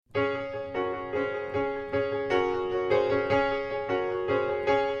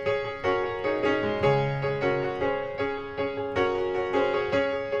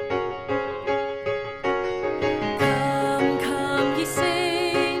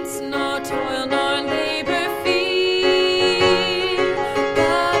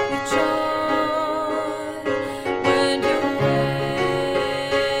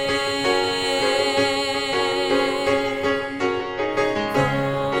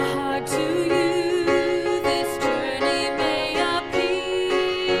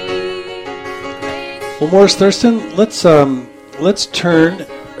Well, Morris Thurston, let's turn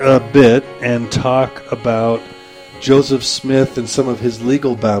a bit and talk about Joseph Smith and some of his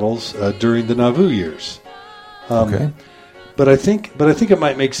legal battles during the Nauvoo years. Okay. But I think it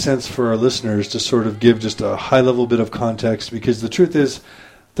might make sense for our listeners to sort of give just a high-level bit of context, because the truth is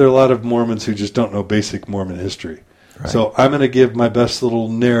there are a lot of Mormons who just don't know basic Mormon history. Right. So I'm going to give my best little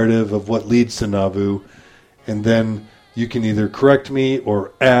narrative of what leads to Nauvoo, and then you can either correct me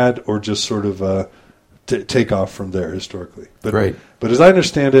or add or just sort of take off from there historically. But, Great. But as I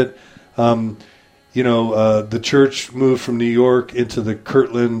understand it, the church moved from New York into the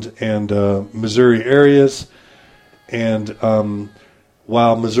Kirtland and Missouri areas. And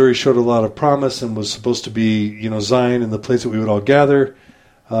while Missouri showed a lot of promise and was supposed to be, Zion and the place that we would all gather,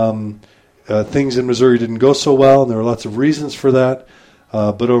 things in Missouri didn't go so well, and there were lots of reasons for that.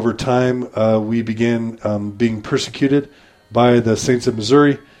 But over time, we began being persecuted by the Saints of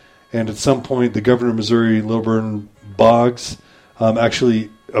Missouri. And at some point, the governor of Missouri, Lilburn Boggs, actually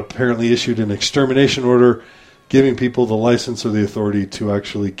apparently issued an extermination order giving people the license or the authority to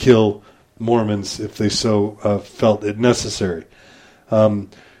actually kill Mormons if they so felt it necessary.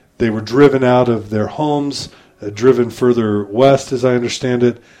 They were driven out of their homes, driven further west, as I understand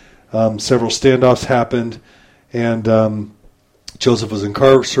it. Several standoffs happened, and Joseph was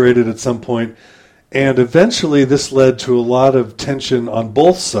incarcerated at some point. And eventually this led to a lot of tension on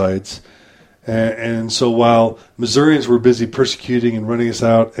both sides. And so while Missourians were busy persecuting and running us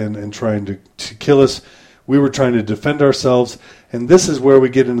out and trying to kill us, we were trying to defend ourselves. And this is where we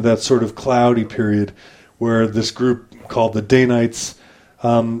get into that sort of cloudy period where this group called the Danites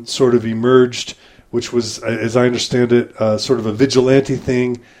sort of emerged, which was, as I understand it, sort of a vigilante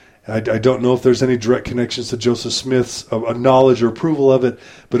thing. I don't know if there's any direct connections to Joseph Smith's knowledge or approval of it,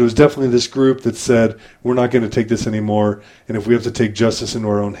 but it was definitely this group that said, we're not going to take this anymore, and if we have to take justice into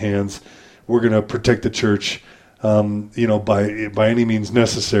our own hands, we're going to protect the church, by any means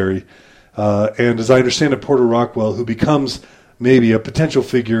necessary. And as I understand it, Porter Rockwell, who becomes maybe a potential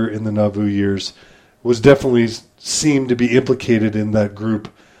figure in the Nauvoo years, was definitely seemed to be implicated in that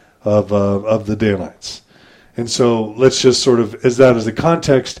group of the Danites. And so let's just sort of, as a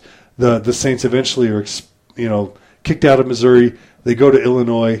context, the Saints eventually are, kicked out of Missouri. They go to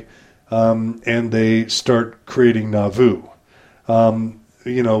Illinois, and they start creating Nauvoo,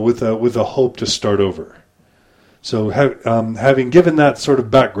 with a hope to start over. So having given that sort of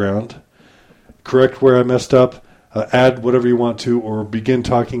background, correct where I messed up, add whatever you want to, or begin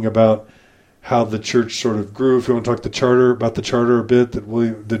talking about how the church sort of grew. If you want to talk about the charter a bit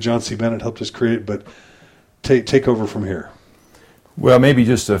that John C. Bennett helped us create, but take over from here. Well, maybe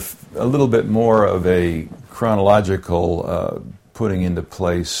just a little bit more of a chronological putting into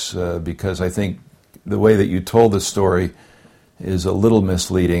place, because I think the way that you told the story is a little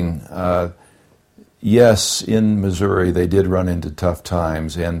misleading. Yes, in Missouri they did run into tough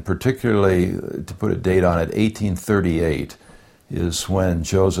times, and particularly, to put a date on it, 1838 is when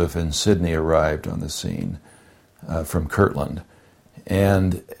Joseph and Sidney arrived on the scene from Kirtland.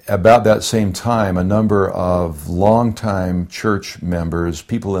 And about that same time, a number of longtime church members,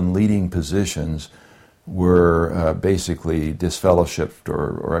 people in leading positions, were basically disfellowshipped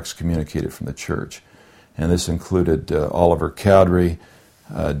or excommunicated from the church. And this included Oliver Cowdery,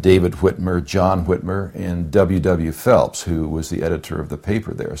 David Whitmer, John Whitmer, and W.W. Phelps, who was the editor of the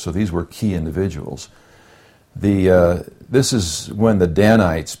paper there. So these were key individuals. This is when the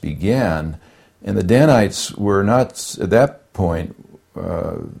Danites began, and the Danites were not, at that point,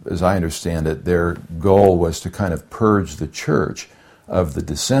 as I understand it, their goal was to kind of purge the church of the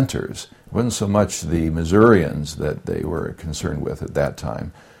dissenters. It wasn't so much the Missourians that they were concerned with at that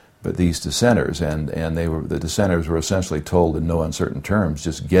time, but these dissenters, and the dissenters were essentially told in no uncertain terms,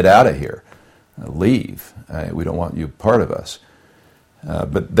 just get out of here, leave. We don't want you part of us.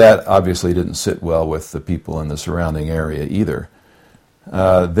 But that obviously didn't sit well with the people in the surrounding area either.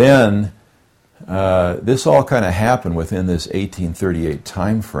 Then this all kind of happened within this 1838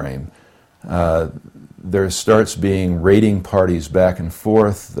 time frame. There starts being raiding parties back and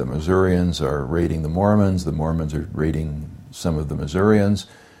forth. The Missourians are raiding the Mormons are raiding some of the Missourians.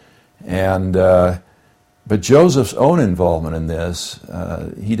 And but Joseph's own involvement in this,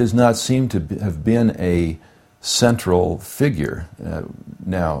 he does not seem to have been a central figure.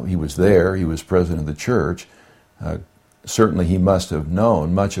 Now, he was there, he was president of the church. Certainly he must have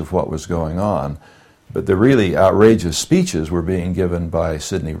known much of what was going on, but the really outrageous speeches were being given by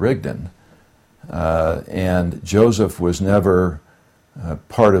Sidney Rigdon. And Joseph was never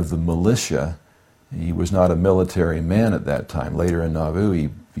part of the militia. He was not a military man at that time. Later in Nauvoo, he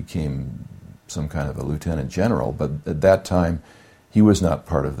became some kind of a lieutenant general, but at that time, he was not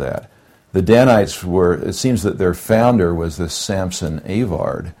part of that. The Danites were, it seems that their founder was this Samson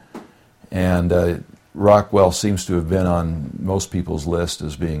Avard, and Rockwell seems to have been on most people's list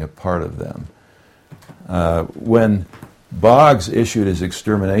as being a part of them. When Boggs issued his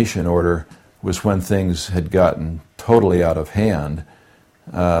extermination order was when things had gotten totally out of hand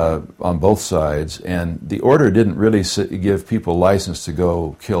on both sides, and the order didn't really give people license to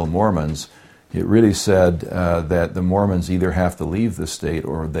go kill Mormons. It really said that the Mormons either have to leave the state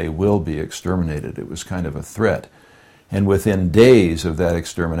or they will be exterminated. It was kind of a threat. And within days of that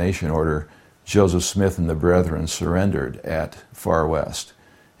extermination order, Joseph Smith and the Brethren surrendered at Far West.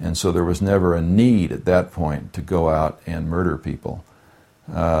 And so there was never a need at that point to go out and murder people.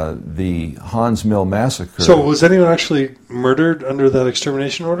 The Hans Mill massacre... So was anyone actually murdered under that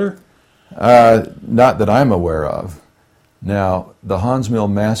extermination order? Not that I'm aware of. Now, the Hans Mill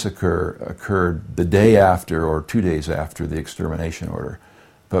massacre occurred the day after or 2 days after the extermination order.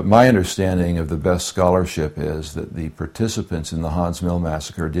 But my understanding of the best scholarship is that the participants in the Hans Mill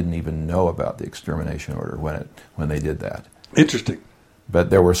massacre didn't even know about the extermination order when they did that. Interesting.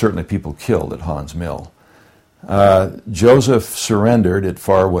 But there were certainly people killed at Hans Mill. Joseph surrendered at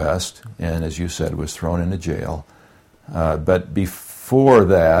Far West and, as you said, was thrown into jail. But before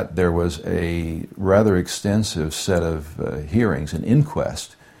that, there was a rather extensive set of hearings, an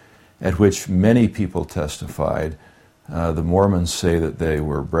inquest, at which many people testified. The Mormons say that they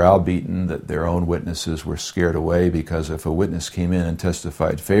were browbeaten, that their own witnesses were scared away because if a witness came in and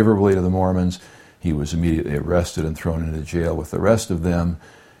testified favorably to the Mormons, he was immediately arrested and thrown into jail with the rest of them.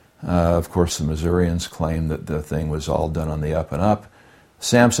 Of course, the Missourians claimed that the thing was all done on the up and up.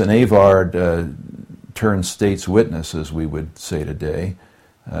 Samson Avard turned state's witness, as we would say today.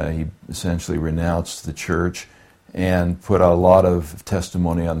 He essentially renounced the church and put a lot of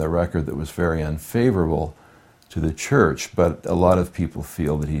testimony on the record that was very unfavorable to the church, but a lot of people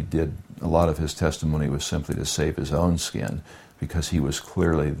feel that a lot of his testimony was simply to save his own skin, because he was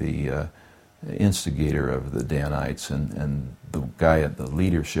clearly the instigator of the Danites and the guy at the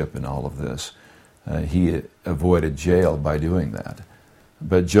leadership in all of this. He avoided jail by doing that.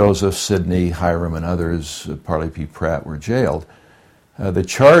 But Joseph, Sidney, Hiram, and others, Parley P. Pratt, were jailed. The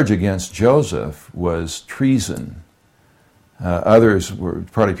charge against Joseph was treason. Others were,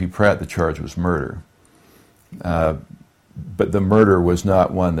 Parley P. Pratt, the charge was murder. But the murder was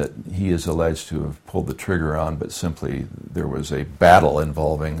not one that he is alleged to have pulled the trigger on, but simply there was a battle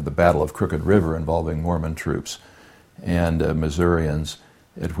involving, the Battle of Crooked River, involving Mormon troops and Missourians,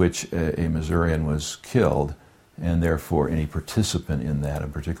 at which a Missourian was killed, and therefore any participant in that,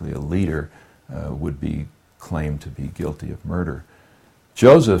 and particularly a leader, would be claimed to be guilty of murder.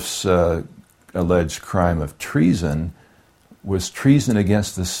 Joseph's alleged crime of treason was treason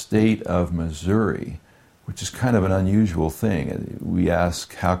against the state of Missouri, which is kind of an unusual thing. We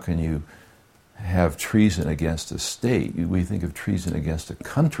ask, how can you have treason against a state? We think of treason against a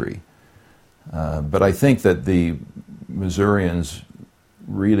country. But I think that the Missourians,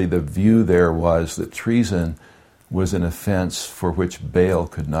 really the view there was that treason was an offense for which bail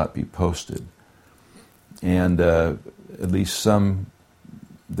could not be posted. And at least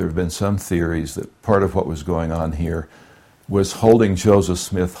there have been some theories that part of what was going on here was holding Joseph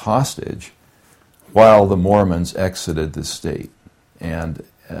Smith hostage while the Mormons exited the state. And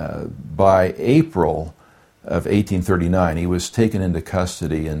by April of 1839, he was taken into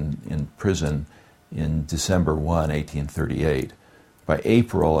custody in prison in December 1, 1838. By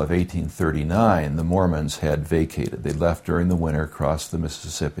April of 1839, the Mormons had vacated. They left during the winter, crossed the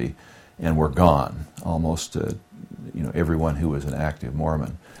Mississippi, and were gone. Almost everyone who was an active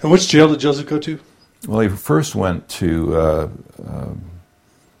Mormon. And which jail did Joseph go to? Well, he first went to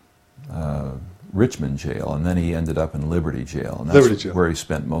Richmond Jail, and then he ended up in Liberty Jail, and that's where he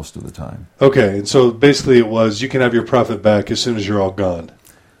spent most of the time. Okay, and so basically it was, you can have your profit back as soon as you're all gone.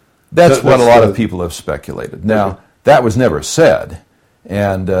 That's what a lot of people have speculated. Now, that was never said,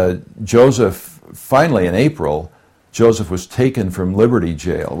 and Joseph, finally in April, Joseph was taken from Liberty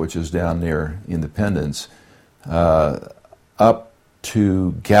Jail, which is down near Independence, up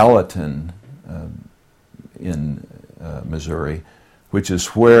to Gallatin in Missouri, which is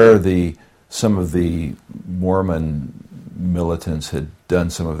where some of the Mormon militants had done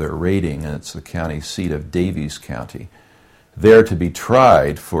some of their raiding, and it's the county seat of Daviess County, there to be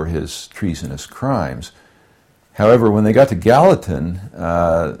tried for his treasonous crimes. However, when they got to Gallatin,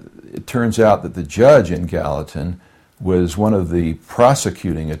 it turns out that the judge in Gallatin was one of the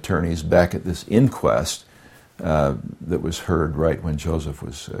prosecuting attorneys back at this inquest that was heard right when Joseph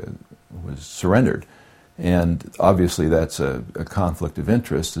was surrendered. And obviously that's a conflict of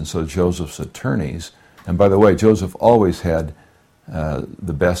interest, and so Joseph's attorneys, and by the way, Joseph always had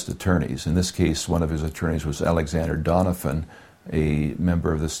the best attorneys. In this case, one of his attorneys was Alexander Donovan, a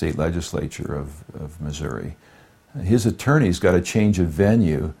member of the state legislature of Missouri. His attorneys got a change of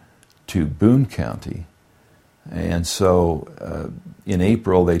venue to Boone County. And so in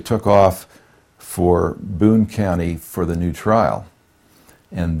April, they took off for Boone County for the new trial.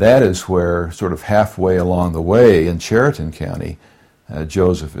 And that is where, sort of halfway along the way in Chariton County,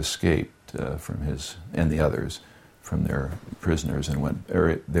 Joseph escaped from his and the others from their prisoners and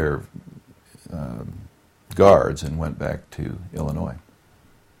their guards and went back to Illinois.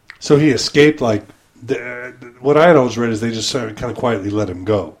 So he escaped. Like what I had always read is they just kind of quietly let him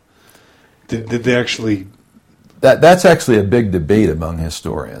go. Did they actually? That's actually a big debate among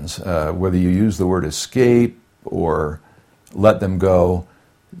historians, whether you use the word escape or let them go.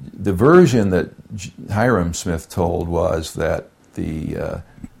 The version that Hyrum Smith told was that the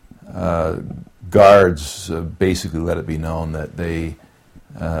guards basically let it be known that they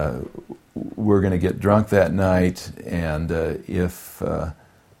were going to get drunk that night, and if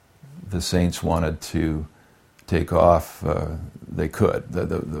the Saints wanted to take off, they could,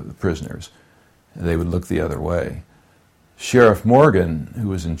 the prisoners. They would look the other way. Sheriff Morgan, who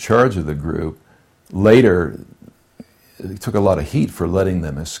was in charge of the group, later took a lot of heat for letting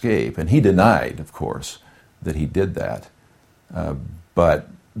them escape, and he denied, of course, that he did that. But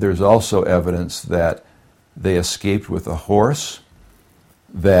there's also evidence that they escaped with a horse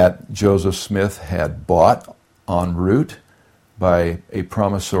that Joseph Smith had bought en route by a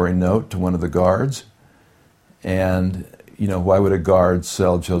promissory note to one of the guards. And, why would a guard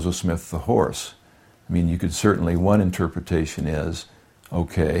sell Joseph Smith the horse? I mean, you could certainly, one interpretation is,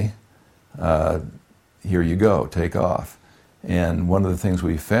 okay, here you go, take off. And one of the things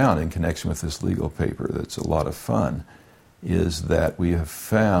we found in connection with this legal paper that's a lot of fun is that we have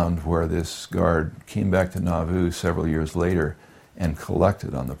found where this guard came back to Nauvoo several years later and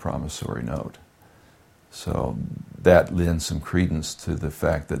collected on the promissory note. So that lends some credence to the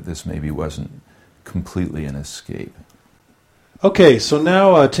fact that this maybe wasn't completely an escape. Okay, so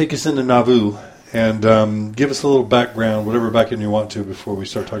now take us into Nauvoo and give us a little background, whatever background you want to, before we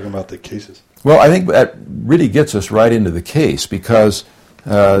start talking about the cases. Well, I think that really gets us right into the case because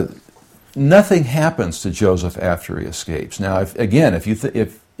nothing happens to Joseph after he escapes. Now,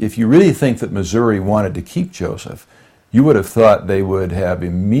 if you really think that Missouri wanted to keep Joseph, you would have thought they would have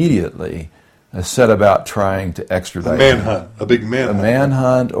immediately set about trying to extradite him. A big manhunt. A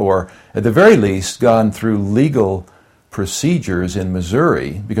manhunt, or at the very least gone through legal procedures in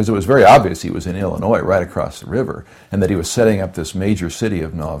Missouri, because it was very obvious he was in Illinois, right across the river, and that he was setting up this major city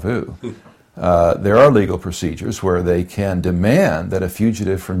of Nauvoo. There are legal procedures where they can demand that a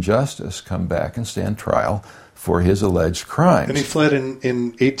fugitive from justice come back and stand trial for his alleged crimes. And he fled in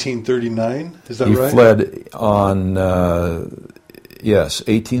 1839, is that right? He fled on,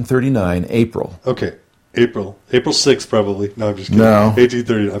 1839, April. Okay, April 6th probably. No, I'm just kidding. No.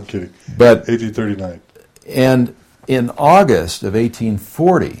 1830, I'm kidding. But 1839. And in August of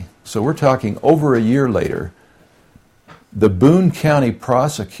 1840, so we're talking over a year later, the Boone County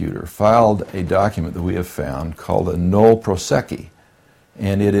prosecutor filed a document that we have found called a nolle prosequi.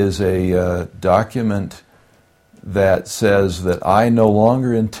 And it is a document that says that I no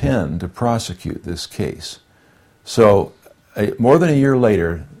longer intend to prosecute this case. So more than a year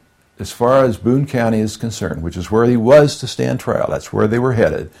later, as far as Boone County is concerned, which is where he was to stand trial, that's where they were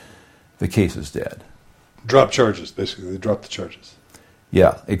headed, the case is dead. Drop charges, basically. They dropped the charges.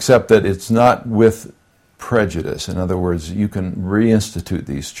 Yeah, except that it's not with prejudice. In other words, you can reinstitute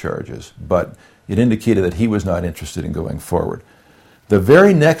these charges, but it indicated that he was not interested in going forward. The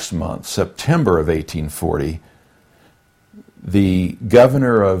very next month, September of 1840, the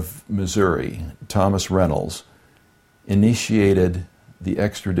governor of Missouri, Thomas Reynolds, initiated the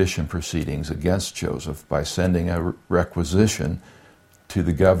extradition proceedings against Joseph by sending a requisition to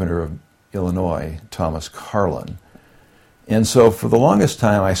the governor of Illinois, Thomas Carlin. And so for the longest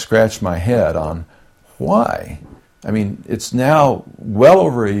time, I scratched my head on why. I mean, it's now well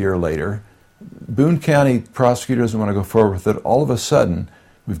over a year later. Boone County prosecutor doesn't want to go forward with it. All of a sudden,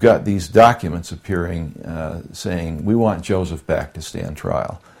 we've got these documents appearing saying, we want Joseph back to stand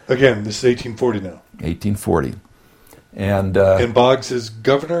trial. Again, this is 1840 now. 1840. And Boggs is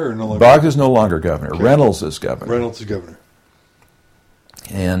governor or no longer? Boggs is no longer governor. Okay. Reynolds is governor. Reynolds is governor.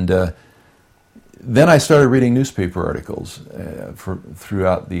 And then I started reading newspaper articles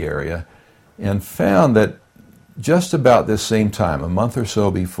throughout the area and found that just about this same time, a month or so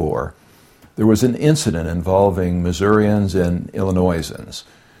before, there was an incident involving Missourians and Illinoisans.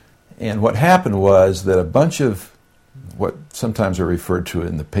 And what happened was that a bunch of what sometimes are referred to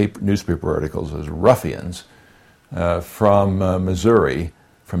in the newspaper articles as ruffians from Missouri,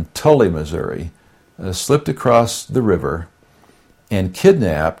 from Tully, Missouri, slipped across the river and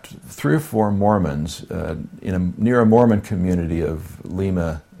kidnapped 3 or 4 Mormons near a Mormon community of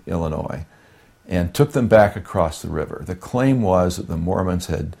Lima, Illinois, and took them back across the river. The claim was that the Mormons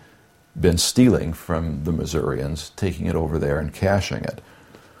had been stealing from the Missourians, taking it over there and caching it.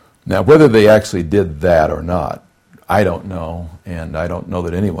 Now, whether they actually did that or not, I don't know, and I don't know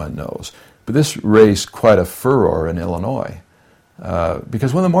that anyone knows. But this raised quite a furor in Illinois,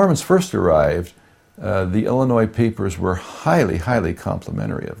 because when the Mormons first arrived, the Illinois papers were highly, highly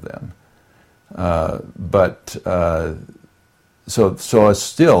complimentary of them. So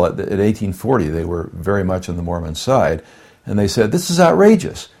still, at 1840, they were very much on the Mormon side, and they said, "This is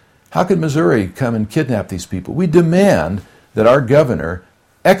outrageous. How could Missouri come and kidnap these people? We demand that our governor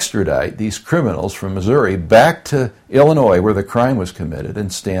extradite these criminals from Missouri back to Illinois, where the crime was committed,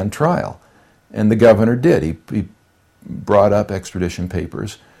 and stand trial." And the governor did. He brought up extradition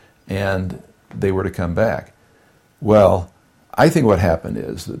papers, and they were to come back. Well, I think what happened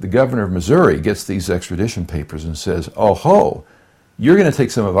is that the governor of Missouri gets these extradition papers and says, "Oh ho, you're going to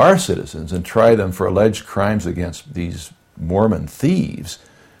take some of our citizens and try them for alleged crimes against these Mormon thieves.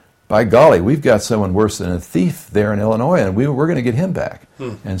 By golly, we've got someone worse than a thief there in Illinois, and we're going to get him back."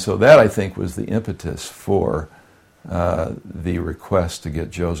 And so that, I think, was the impetus for the request to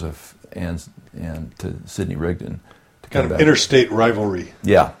get Joseph and to Sidney Rigdon to come kind of back. Interstate rivalry.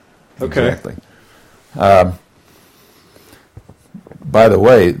 Yeah, Okay. exactly. By the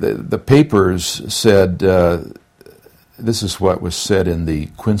way, the papers said, this is what was said in the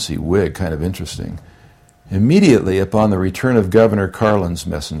Quincy Whig, kind of interesting. "Immediately upon the return of Governor Carlin's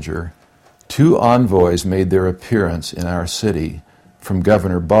messenger, 2 envoys made their appearance in our city from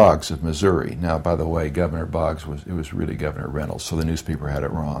Governor Boggs of Missouri." Now, by the way, Governor Boggs was really Governor Reynolds, so the newspaper had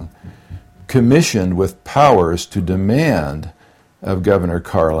it wrong. "Commissioned with powers to demand of Governor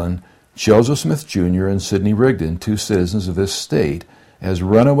Carlin Joseph Smith Jr. and Sidney Rigdon, 2 citizens of this state, as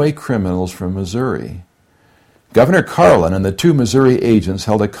runaway criminals from Missouri. Governor Carlin and the 2 Missouri agents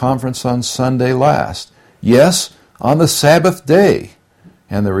held a conference on Sunday last. Yes, on the Sabbath day.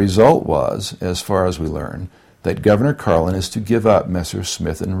 And the result was, as far as we learn, that Governor Carlin is to give up Messrs.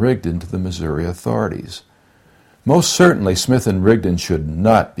 Smith and Rigdon to the Missouri authorities. Most certainly Smith and Rigdon should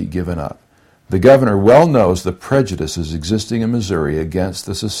not be given up. The governor well knows the prejudices existing in Missouri against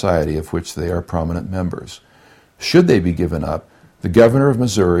the society of which they are prominent members. Should they be given up, the governor of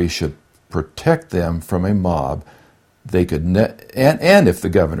Missouri should protect them from a mob. And if the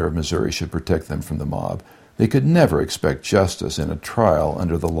governor of Missouri should protect them from the mob, they could never expect justice in a trial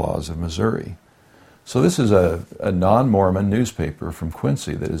under the laws of Missouri." So this is a non-Mormon newspaper from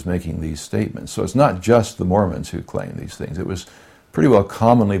Quincy that is making these statements. So it's not just the Mormons who claim these things. It was pretty well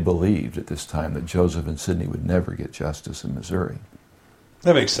commonly believed at this time that Joseph and Sidney would never get justice in Missouri.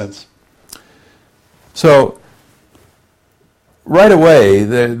 That makes sense. So right away,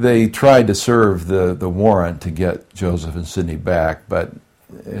 they tried to serve the warrant to get Joseph and Sidney back, but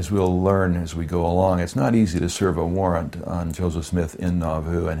as we'll learn as we go along, it's not easy to serve a warrant on Joseph Smith in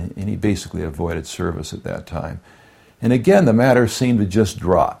Nauvoo, and he basically avoided service at that time. And again, the matter seemed to just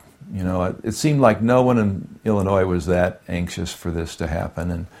drop. You know, it seemed like no one in Illinois was that anxious for this to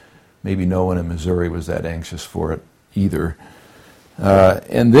happen, and maybe no one in Missouri was that anxious for it either.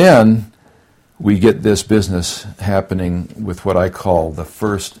 And then we get this business happening with what I call the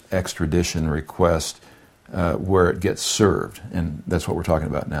first extradition request, where it gets served, and that's what we're talking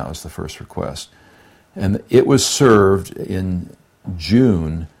about now is the first request. And it was served in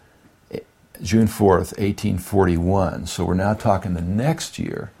June 4th, 1841, so we're now talking the next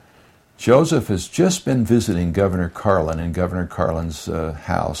year. Joseph has just been visiting Governor Carlin in Governor Carlin's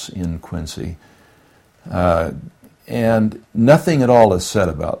house in Quincy, and nothing at all is said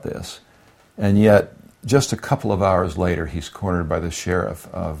about this. And yet, just a couple of hours later, he's cornered by the sheriff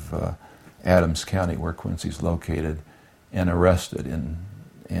of Adams County, where Quincy's located, and arrested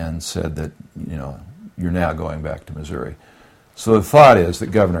and said that, you know, you're now going back to Missouri. So the thought is that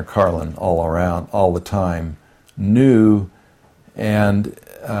Governor Carlin all the time, knew and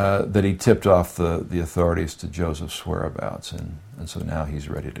that he tipped off the authorities to Joseph's whereabouts, and so now he's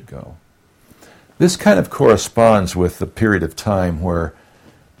ready to go. This kind of corresponds with the period of time where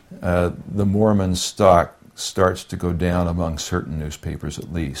the Mormon stock starts to go down among certain newspapers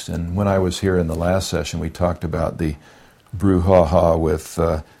at least. And when I was here in the last session, we talked about the brouhaha with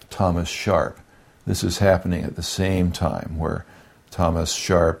Thomas Sharp. This is happening at the same time where Thomas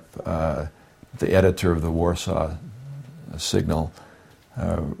Sharp, the editor of the Warsaw Signal,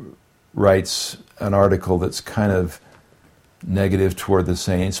 writes an article that's kind of negative toward the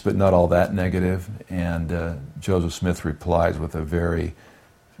saints, but not all that negative. And Joseph Smith replies with a very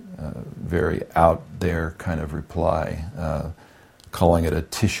out there kind of reply, calling it a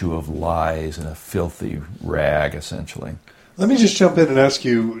tissue of lies and a filthy rag, essentially. Let me just jump in and ask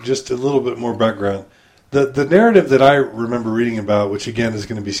you just a little bit more background. The narrative that I remember reading about, which again is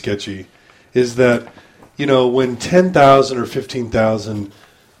going to be sketchy, is that, when 10,000 or 15,000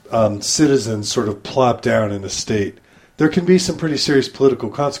 citizens sort of plop down in a state, there can be some pretty serious political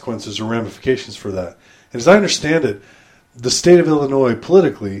consequences or ramifications for that. And as I understand it, the state of Illinois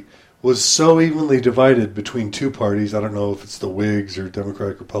politically was so evenly divided between two parties. I don't know if it's the Whigs or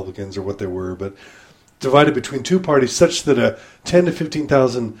Democratic Republicans or what they were, but divided between two parties such that a 10 to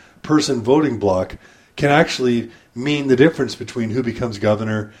 15,000 person voting bloc can actually mean the difference between who becomes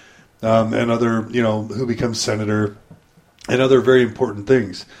governor and other, who becomes senator and other very important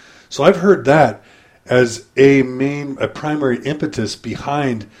things. So I've heard that as a primary impetus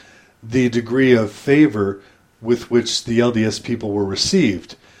behind the degree of favor with which the LDS people were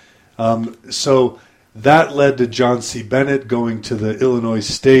received. So that led to John C. Bennett going to the Illinois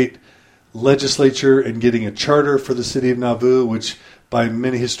State Legislature and getting a charter for the city of Nauvoo, which by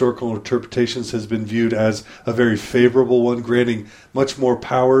many historical interpretations has been viewed as a very favorable one, granting much more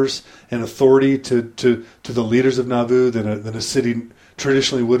powers and authority to the leaders of Nauvoo than a city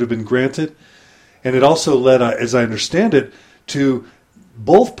traditionally would have been granted. And it also led, as I understand it, to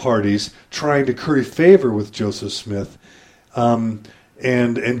both parties trying to curry favor with Joseph Smith, and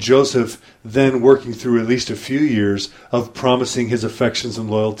Joseph then working through at least a few years of promising his affections and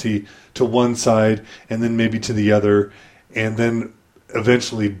loyalty to one side and then maybe to the other, and then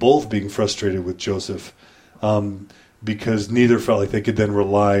eventually both being frustrated with Joseph because neither felt like they could then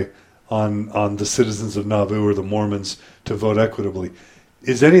rely on the citizens of Nauvoo or the Mormons to vote equitably.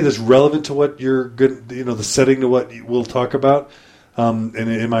 Is any of this relevant to what you're good, the setting to what we'll talk about? And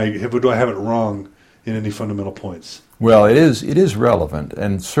do I have it wrong in any fundamental points? Well, it is relevant,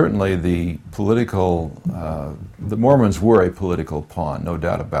 and certainly the Mormons were a political pawn, no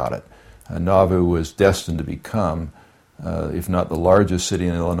doubt about it. Nauvoo was destined to become, if not the largest city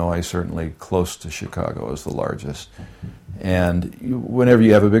in Illinois, certainly close to Chicago as the largest. And whenever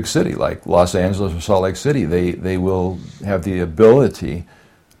you have a big city like Los Angeles or Salt Lake City, they will have the ability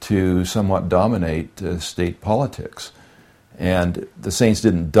to somewhat dominate state politics. And the Saints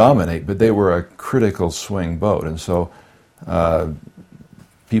didn't dominate, but they were a critical swing vote. And so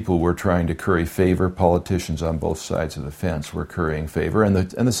people were trying to curry favor. Politicians on both sides of the fence were currying favor. And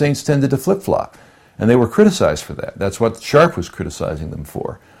the Saints tended to flip-flop. And they were criticized for that. That's what Sharp was criticizing them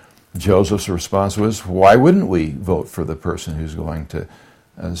for. Joseph's response was, why wouldn't we vote for the person who's going to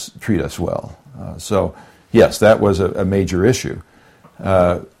treat us well? So, yes, that was a major issue.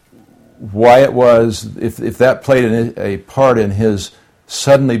 Why it was, if that played a part in his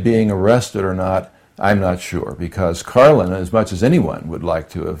suddenly being arrested or not, I'm not sure, because Carlin, as much as anyone, would like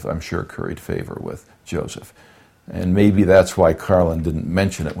to have, I'm sure, curried favor with Joseph. And maybe that's why Carlin didn't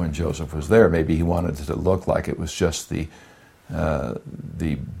mention it when Joseph was there. Maybe he wanted it to look like it was just the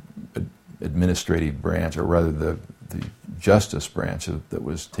administrative branch, or rather the justice branch that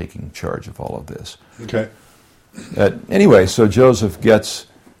was taking charge of all of this. Okay. Anyway, so Joseph gets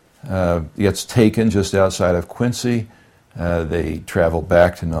taken just outside of Quincy. They travel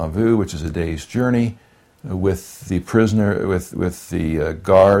back to Nauvoo, which is a day's journey, with the prisoner, with the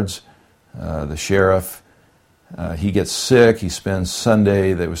guards, the sheriff. He gets sick. He spends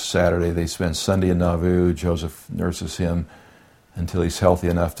Sunday. That was Saturday. They spend Sunday in Nauvoo. Joseph nurses him until he's healthy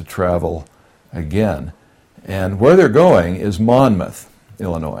enough to travel again. And where they're going is Monmouth,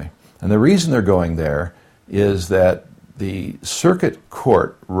 Illinois. And the reason they're going there is that the circuit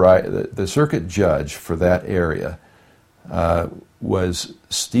court, the circuit judge for that area was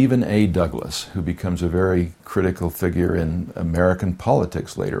Stephen A. Douglas, who becomes a very critical figure in American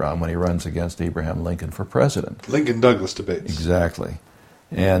politics later on when he runs against Abraham Lincoln for president. Lincoln-Douglas debates. Exactly.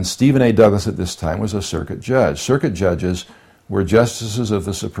 And Stephen A. Douglas at this time was a circuit judge. Circuit judges were justices of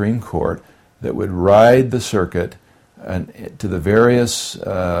the Supreme Court that would ride the circuit to the various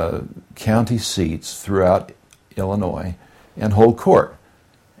county seats throughout Illinois and hold court.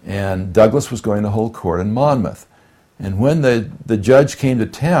 And Douglas was going to hold court in Monmouth. And when the judge came to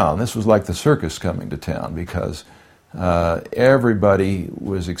town, this was like the circus coming to town, because everybody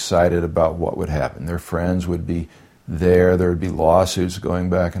was excited about what would happen. Their friends would be there, there would be lawsuits going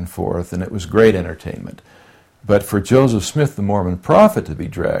back and forth, and it was great entertainment. But for Joseph Smith, the Mormon prophet, to be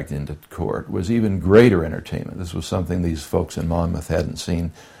dragged into court was even greater entertainment. This was something these folks in Monmouth hadn't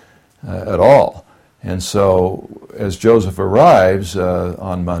seen at all. And so as Joseph arrives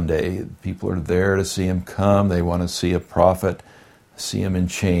on Monday, people are there to see him come. They want to see a prophet, see him in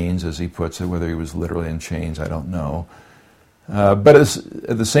chains, as he puts it. Whether he was literally in chains, I don't know. But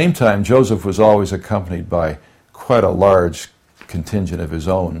at the same time, Joseph was always accompanied by quite a large contingent of his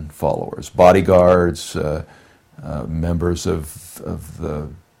own followers, bodyguards, members of the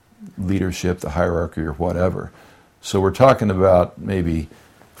leadership, the hierarchy, or whatever. So we're talking about maybe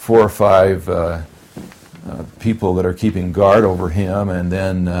 4 or 5 people that are keeping guard over him, and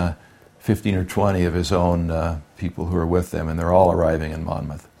then 15 or 20 of his own people who are with them, and they're all arriving in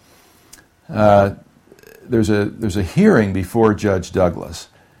Monmouth. There's a hearing before Judge Douglas,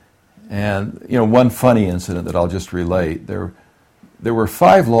 and one funny incident that I'll just relate. There were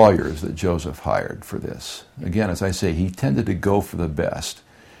 5 lawyers that Joseph hired for this. Again, as I say, he tended to go for the best,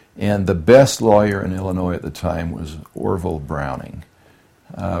 and the best lawyer in Illinois at the time was Orville Browning.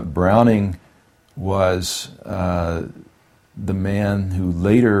 Browning was the man who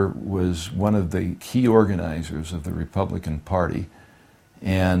later was one of the key organizers of the Republican Party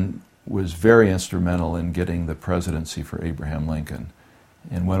and was very instrumental in getting the presidency for Abraham Lincoln,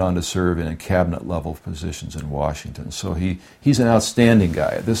 and went on to serve in cabinet-level positions in Washington. So he's an outstanding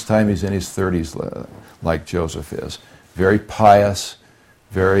guy. At this time, he's in his 30s, like Joseph is. Very pious,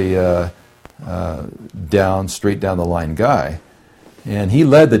 very straight down the line guy. And he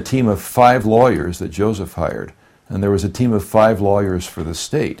led the team of 5 lawyers that Joseph hired. And there was a team of 5 lawyers for the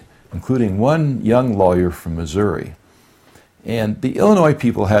state, including one young lawyer from Missouri. And the Illinois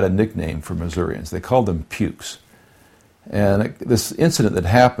people had a nickname for Missourians. They called them pukes. And this incident that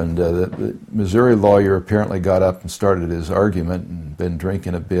happened, the Missouri lawyer apparently got up and started his argument and been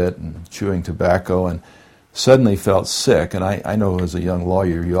drinking a bit and chewing tobacco and suddenly felt sick. And I know as a young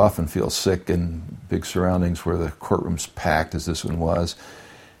lawyer, you often feel sick in big surroundings where the courtroom's packed, as this one was.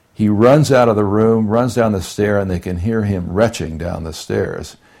 He runs out of the room, runs down the stair, and they can hear him retching down the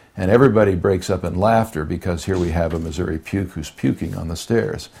stairs. And everybody breaks up in laughter because here we have a Missouri puke who's puking on the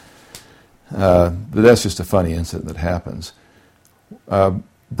stairs. But that's just a funny incident that happens.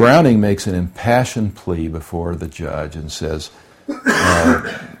 Browning makes an impassioned plea before the judge and says,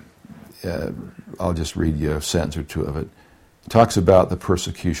 I'll just read you a sentence or two of it. He talks about the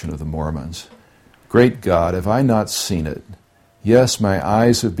persecution of the Mormons. Great God, have I not seen it? Yes, my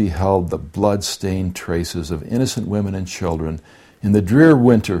eyes have beheld the blood-stained traces of innocent women and children in the drear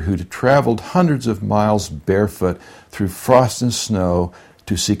winter who had traveled hundreds of miles barefoot through frost and snow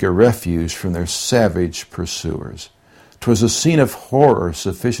to seek a refuge from their savage pursuers. 'Twas a scene of horror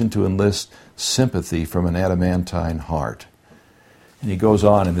sufficient to enlist sympathy from an adamantine heart. And he goes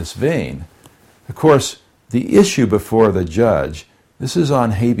on in this vein. Of course, the issue before the judge, this is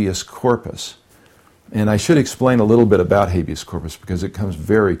on habeas corpus. And I should explain a little bit about habeas corpus because it comes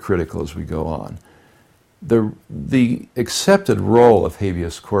very critical as we go on. The accepted role of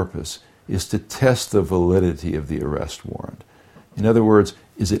habeas corpus is to test the validity of the arrest warrant. In other words,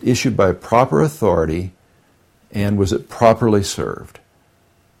 is it issued by proper authority and was it properly served?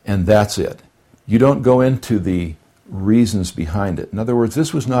 And that's it. You don't go into the reasons behind it. In other words,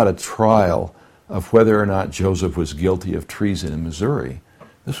 this was not a trial of whether or not Joseph was guilty of treason in Missouri.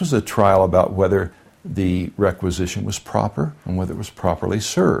 This was a trial about whether the requisition was proper and whether it was properly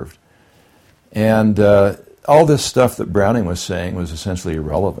served. And all this stuff that Browning was saying was essentially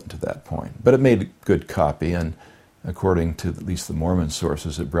irrelevant to that point. But it made a good copy, and according to at least the Mormon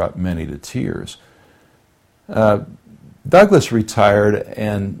sources, it brought many to tears. Douglas retired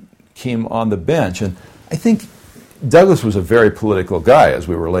and came on the bench, and I think Douglas was a very political guy, as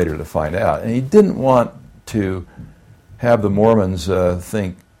we were later to find out, and he didn't want to have the Mormons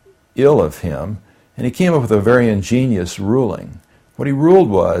think ill of him, and he came up with a very ingenious ruling. What he ruled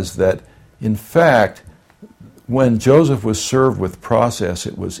was that, in fact, when Joseph was served with process,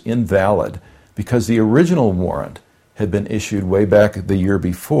 it was invalid because the original warrant had been issued way back the year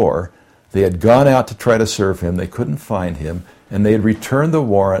before. They had gone out to try to serve him. They couldn't find him, and they had returned the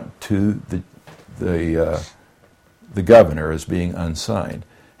warrant to the governor as being unsigned.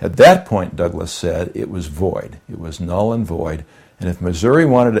 At that point, Douglas said it was void. It was null and void. And if Missouri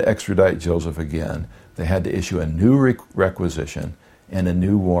wanted to extradite Joseph again, they had to issue a new requisition, and a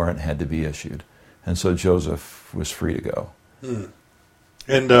new warrant had to be issued. And so Joseph was free to go.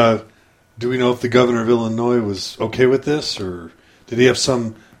 And do we know if the governor of Illinois was okay with this, or did he have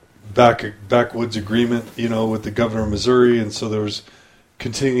some backwoods agreement, with the governor of Missouri, and so there was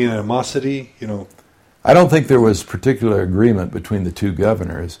continuing animosity, I don't think there was particular agreement between the two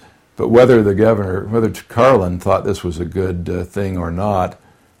governors, but whether Carlin thought this was a good thing or not,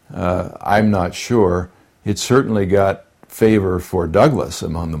 I'm not sure. It certainly got favor for Douglas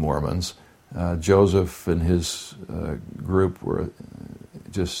among the Mormons. Joseph and his group were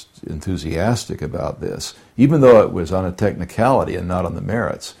just enthusiastic about this, even though it was on a technicality and not on the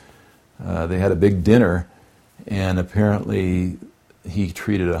merits. They had a big dinner, and apparently he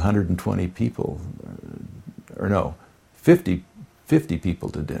treated 120 people, or no, 50 people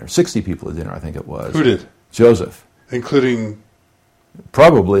to dinner, 60 people to dinner, I think it was. Who did? Joseph.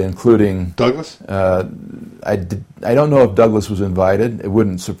 Probably including Douglas? I don't know if Douglas was invited. It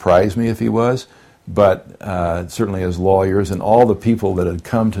wouldn't surprise me if he was, but certainly as lawyers and all the people that had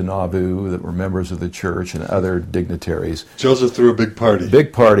come to Nauvoo that were members of the church and other dignitaries. Joseph threw a big party.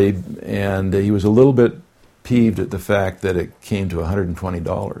 Big party, and he was a little bit peeved at the fact that it came to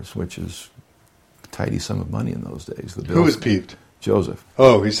 $120, which is a tidy sum of money in those days. Who was peeved? Joseph.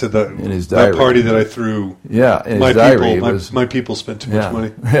 Oh, he said that in his diary. That party that I threw. Yeah, in his diary. My people spent too much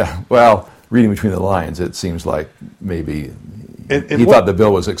money. Yeah, well, reading between the lines, it seems like maybe he thought the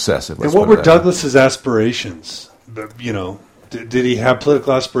bill was excessive. And what were Douglas's aspirations? Did he have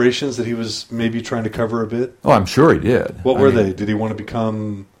political aspirations that he was maybe trying to cover a bit? Oh, I'm sure he did. What were they? Did he want to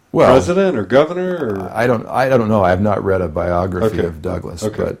become president or governor? Or? I don't know. I have not read a biography of Douglas,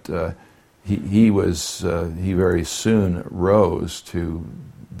 but he very soon rose to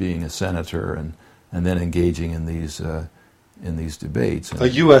being a senator and then engaging in these debates. A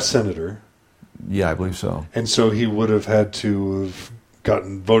U.S. senator. Yeah, I believe so. And so he would have had to have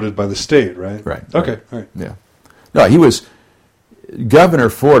gotten voted by the state, right? Right. Okay. All right. Yeah. No, he was Governor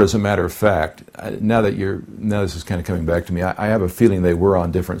Ford. As a matter of fact, now this is kind of coming back to me. I have a feeling they were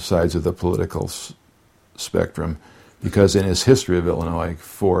on different sides of the political spectrum, because in his history of Illinois,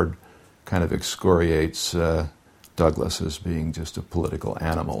 Ford kind of excoriates Douglas as being just a political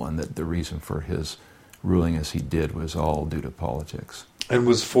animal, and that the reason for his ruling as he did was all due to politics. And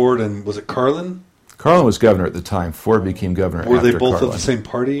was Ford and was it Carlin? Carlin was governor at the time. Ford became governor after Carlin. Were they both of the same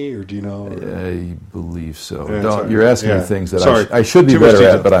party, or do you know? I believe so. Yeah, you're asking me things that I should be better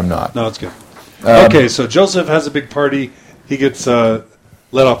at, but I'm not. No, it's good. Okay, so Joseph has a big party. He gets let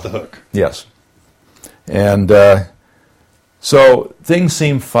off the hook. Yes. And so things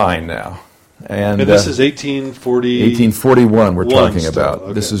seem fine now. And this is 1841 we're talking about.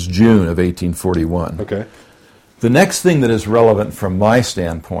 Okay. This is June of 1841. Okay. The next thing that is relevant from my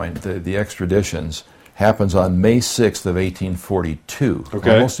standpoint, the extraditions, happens on May 6th of 1842,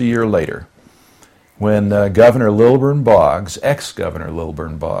 almost a year later, when Governor Lilburn Boggs, ex-Governor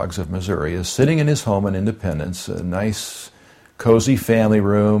Lilburn Boggs of Missouri, is sitting in his home in Independence, a nice, cozy family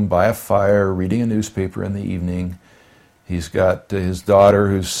room by a fire, reading a newspaper in the evening. He's got his daughter,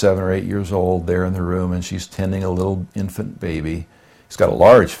 who's 7 or 8 years old, there in the room, and she's tending a little infant baby. He's got a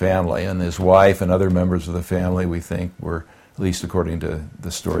large family, and his wife and other members of the family, we think, were, at least according to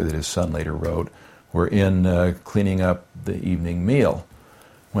the story that his son later wrote, were in cleaning up the evening meal.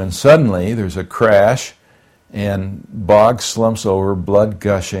 When suddenly there's a crash, and Boggs slumps over, blood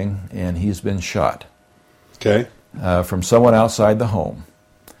gushing, and he's been shot. Okay. From someone outside the home.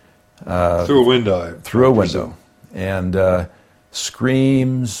 Through a window. Through a window. And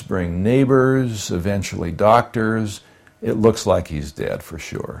screams bring neighbors, eventually doctors. It looks like he's dead for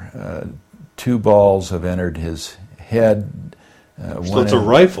sure. 2 balls have entered his head. So it's a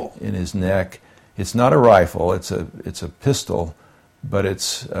rifle in his neck. It's not a rifle. It's a pistol, but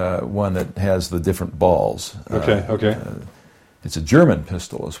it's one that has the different balls. Okay. It's a German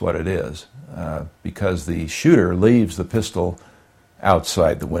pistol, is what it is, because the shooter leaves the pistol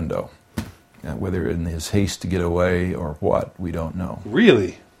outside the window. Whether in his haste to get away or what, we don't know.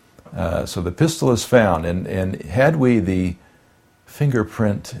 Really? So the pistol is found, and had we the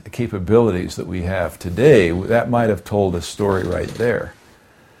fingerprint capabilities that we have today, that might have told a story right there.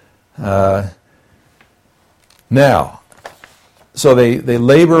 Now, so they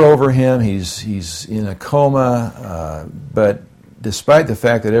labor over him. He's in a coma, but despite the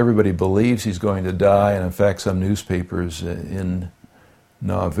fact that everybody believes he's going to die, and in fact some newspapers in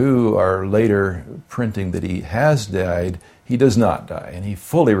Nauvoo are later printing that he has died, he does not die, and he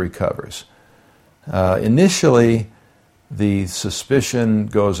fully recovers. Initially, the suspicion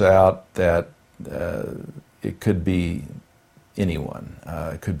goes out that it could be anyone.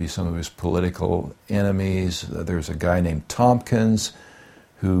 It could be some of his political enemies. There's a guy named Tompkins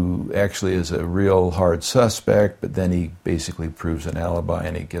who actually is a real hard suspect, but then he basically proves an alibi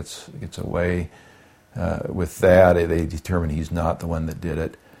and he gets away. With that, they determine he's not the one that did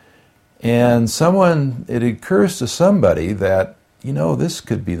it. And it occurs to somebody that, this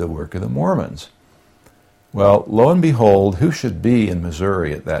could be the work of the Mormons. Well, lo and behold, who should be in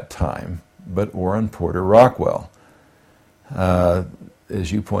Missouri at that time but Orrin Porter Rockwell?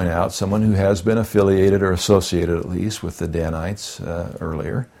 As you point out, someone who has been affiliated or associated at least with the Danites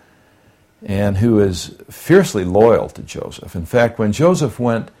earlier. and who is fiercely loyal to Joseph. In fact, when Joseph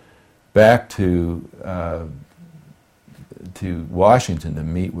went back to Washington to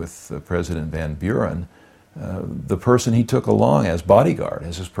meet with President Van Buren, the person he took along as bodyguard,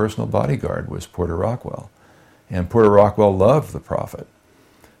 as his personal bodyguard, was Porter Rockwell. And Porter Rockwell loved the prophet.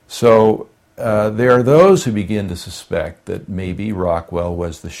 So there are those who begin to suspect that maybe Rockwell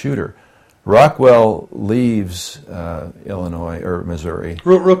was the shooter. Rockwell leaves Illinois or Missouri.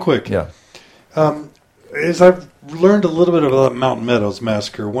 Real quick. Yeah. As I've learned a little bit about Mountain Meadows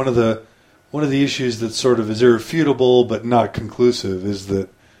massacre, one of the issues that sort of is irrefutable but not conclusive is that,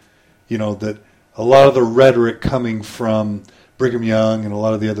 that a lot of the rhetoric coming from Brigham Young and a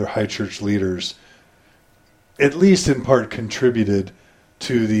lot of the other high church leaders, at least in part, contributed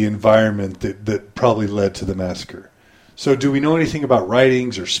to the environment that probably led to the massacre. So do we know anything about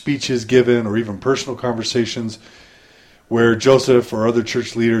writings or speeches given or even personal conversations where Joseph or other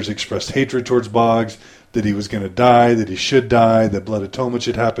church leaders expressed hatred towards Boggs, that he was going to die, that he should die, that blood atonement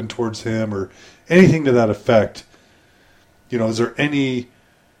should happen towards him, or anything to that effect? Is there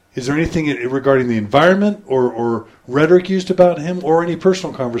anything regarding the environment or rhetoric used about him, or any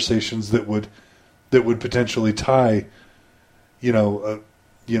personal conversations that would potentially tie,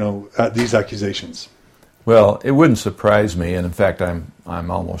 at these accusations? Well, it wouldn't surprise me, and in fact, I'm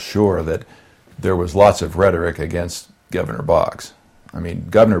almost sure that there was lots of rhetoric against Governor Boggs. I mean,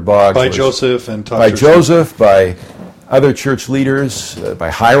 Governor Boggs by Joseph and Todd by Joseph, by other church leaders, by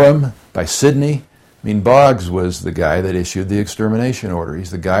Hiram, by Sidney. I mean, Boggs was the guy that issued the extermination order.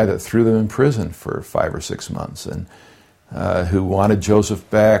 He's the guy that threw them in prison for 5 or 6 months, and who wanted Joseph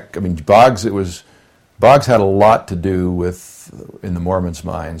back. I mean, Boggs had a lot to do with, in the Mormons'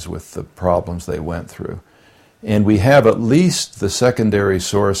 minds, with the problems they went through. And we have at least the secondary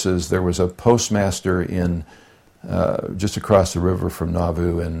sources. There was a postmaster in just across the river from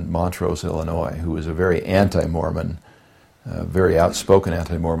Nauvoo in Montrose, Illinois, who was a very anti-Mormon, very outspoken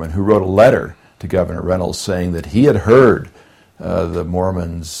anti-Mormon, who wrote a letter to Governor Reynolds saying that he had heard the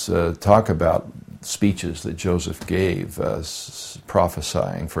Mormons talk about speeches that Joseph gave,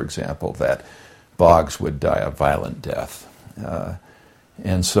 prophesying, for example, that Boggs would die a violent death.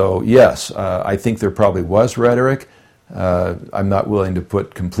 And so, yes, I think there probably was rhetoric. I'm not willing to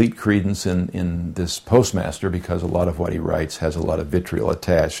put complete credence in this postmaster because a lot of what he writes has a lot of vitriol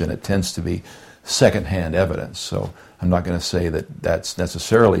attached, and it tends to be secondhand evidence. So I'm not going to say that that's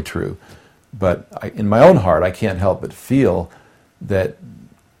necessarily true. But in my own heart, I can't help but feel that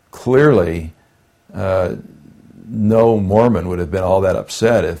clearly no Mormon would have been all that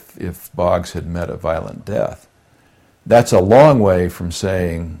upset if Boggs had met a violent death. That's a long way from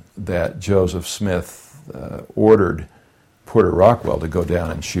saying that Joseph Smith ordered Porter Rockwell to go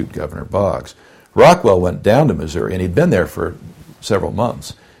down and shoot Governor Boggs. Rockwell went down to Missouri, and he'd been there for several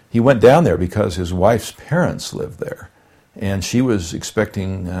months. He went down there because his wife's parents lived there, and she was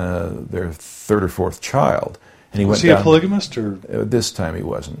expecting their 3rd or 4th child. And he was he a polygamist? Or this time he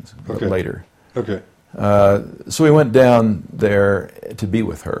wasn't, but later. Okay. So he went down there to be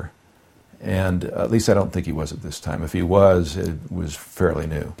with her. And at least I don't think he was at this time. If he was, it was fairly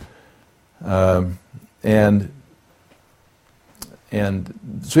new. And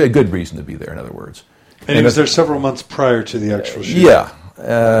so he had good reason to be there, in other words. And he was there several months prior to the actual shooting. Yeah.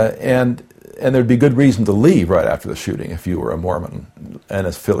 And there'd be good reason to leave right after the shooting if you were a Mormon and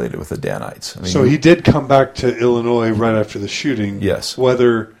affiliated with the Danites. I mean, so he did come back to Illinois right after the shooting. Yes.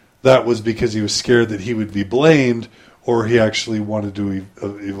 Whether that was because he was scared that he would be blamed or he actually wanted to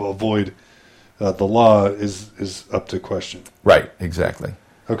avoid the law is up to question. Right, exactly.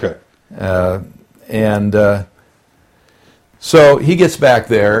 Okay. So he gets back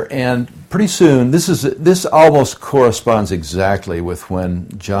there, and pretty soon, this almost corresponds exactly with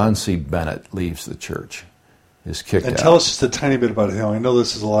when John C. Bennett leaves the church, is kicked out. And tell us just a tiny bit about him. I know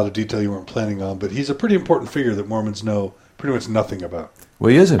this is a lot of detail you weren't planning on, but he's a pretty important figure that Mormons know pretty much nothing about.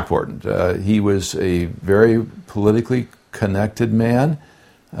 Well, he is important. He was a very politically connected man.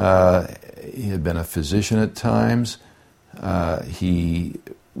 He had been a physician at times. He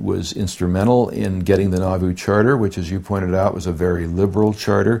was instrumental in getting the Nauvoo Charter, which, as you pointed out, was a very liberal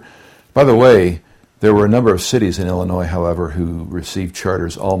charter. By the way, there were a number of cities in Illinois, however, who received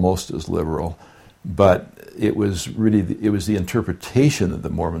charters almost as liberal. But it was the interpretation that the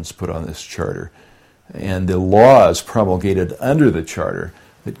Mormons put on this charter and the laws promulgated under the charter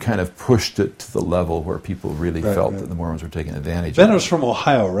that kind of pushed it to the level where people really felt that the Mormons were taking advantage of it. Bennett was from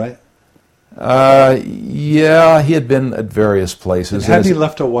Ohio, right? Yeah, he had been at various places. And had he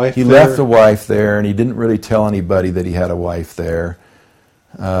left a wife there? He left a wife there, and he didn't really tell anybody that he had a wife there.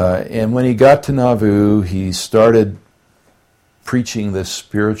 And when he got to Nauvoo, he started preaching this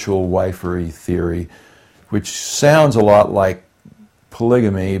spiritual wifery theory, which sounds a lot like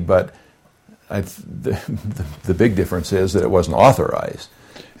polygamy, but the big difference is that it wasn't authorized.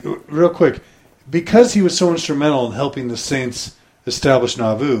 Real quick, because he was so instrumental in helping the saints establish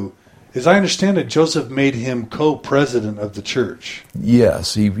Nauvoo, as I understand it, Joseph made him co-president of the church.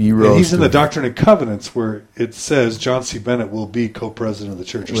 Yes, he rose. And he's in the Doctrine and Covenants where it says John C. Bennett will be co-president of the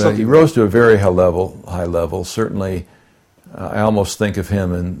church. Well, he rose to a very high level. Certainly, I almost think of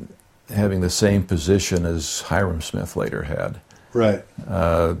him in having the same position as Hyrum Smith later had. Right.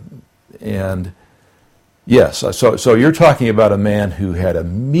 And yes, so you're talking about a man who had a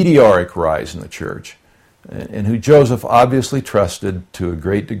meteoric rise in the church, and who Joseph obviously trusted to a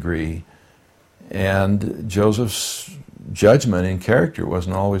great degree, and Joseph's judgment and character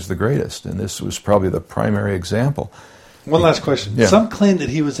wasn't always the greatest, and this was probably the primary example. One last question. Yeah. Some claim that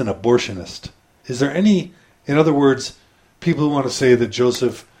he was an abortionist. Is there any, in other words, people who want to say that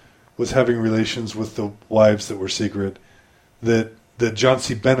Joseph was having relations with the wives that were secret, that John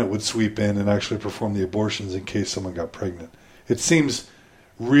C. Bennett would sweep in and actually perform the abortions in case someone got pregnant? It seems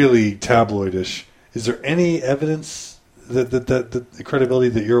really tabloidish. Is there any evidence that the credibility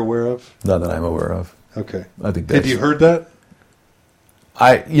that you're aware of? None that I'm aware of. Okay. I think Have you heard that?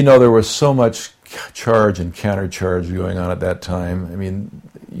 There was so much charge and countercharge going on at that time. I mean,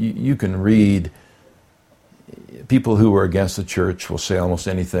 you can read, people who were against the church will say almost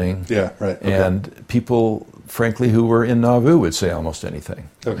anything. Yeah, right. Okay. And people, frankly, who were in Nauvoo would say almost anything.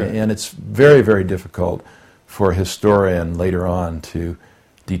 Okay. And it's very, very difficult for a historian later on to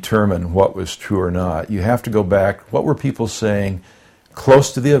determine what was true or not. You have to go back, what were people saying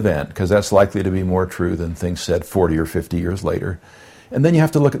close to the event, because that's likely to be more true than things said 40 or 50 years later. And then you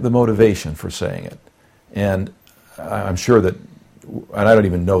have to look at the motivation for saying it. And I'm sure that, and I don't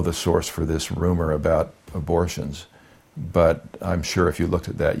even know the source for this rumor about abortions, but I'm sure if you looked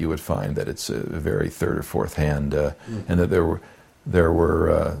at that, you would find that it's a very third or fourth hand, and that there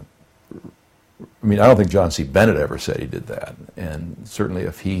were. I mean, I don't think John C. Bennett ever said he did that, and certainly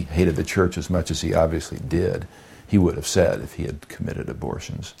if he hated the church as much as he obviously did, he would have said if he had committed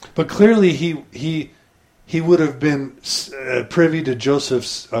abortions. But clearly, he would have been privy to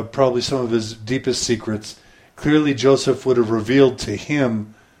Joseph's probably some of his deepest secrets. Clearly, Joseph would have revealed to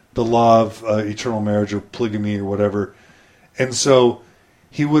him the law of eternal marriage or polygamy or whatever, and so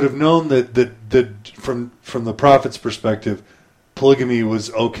he would have known that from the prophet's perspective, polygamy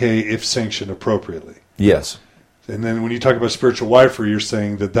was okay if sanctioned appropriately. Yes. And then when you talk about spiritual wifery, you're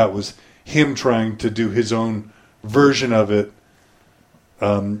saying that was him trying to do his own version of it,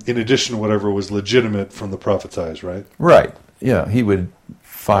 in addition to whatever was legitimate from the prophet's eyes, right? Right. Yeah, he would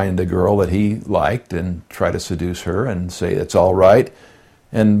find a girl that he liked and try to seduce her and say it's all right.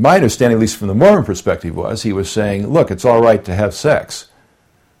 And my understanding, at least from the Mormon perspective, was he was saying, look, it's all right to have sex.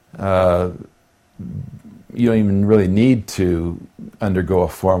 You don't even really need to undergo a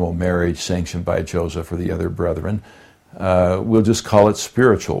formal marriage sanctioned by Joseph or the other brethren. We'll just call it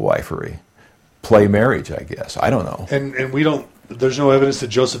spiritual wifery. Play marriage, I guess. I don't know. And we don't, there's no evidence that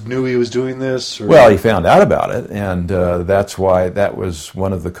Joseph knew he was doing this? Or? Well, he found out about it, and that's why that was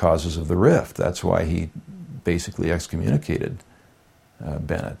one of the causes of the rift. That's why he basically excommunicated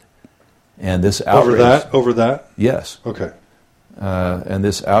Bennett. And this outrage... Over that? Yes. Okay. And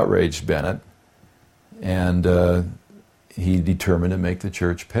this outraged Bennett, and he determined to make the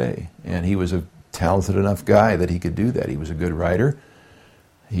church pay. And he was a talented enough guy that he could do that. He was a good writer.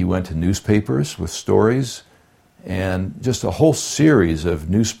 He went to newspapers with stories, and just a whole series of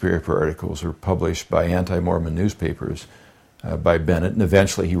newspaper articles were published by anti-Mormon newspapers by Bennett, and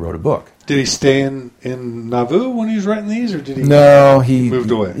eventually he wrote a book. Did he stay in Nauvoo when he was writing these, or did he? No, he moved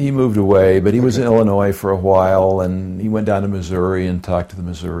away. He moved away, but he was in Illinois for a while, and he went down to Missouri and talked to the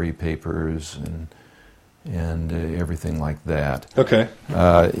Missouri papers and everything like that. Okay.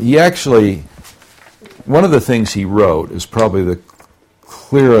 He actually, one of the things he wrote is probably the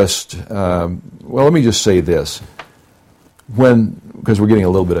clearest. Well, let me just say this: because we're getting a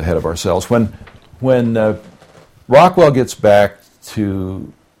little bit ahead of ourselves. When Rockwell gets back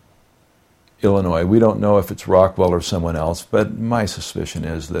to Illinois, we don't know if it's Rockwell or someone else, but my suspicion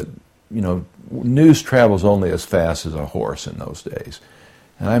is that, news travels only as fast as a horse in those days.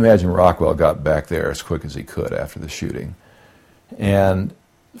 And I imagine Rockwell got back there as quick as he could after the shooting. And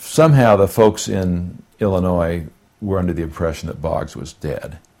somehow the folks in Illinois were under the impression that Boggs was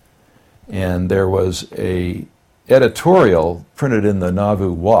dead. And there was a editorial printed in the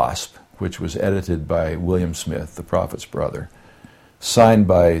Nauvoo Wasp, which was edited by William Smith, the prophet's brother, signed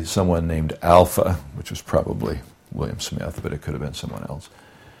by someone named Alpha, which was probably William Smith, but it could have been someone else.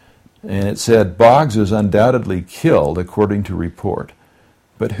 And it said, Boggs is undoubtedly killed, according to report.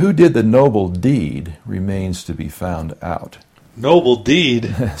 But who did the noble deed remains to be found out. Noble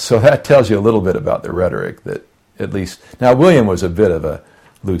deed? So that tells you a little bit about the rhetoric that at least... Now, William was a bit of a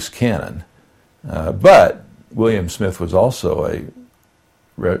loose cannon, but William Smith was also a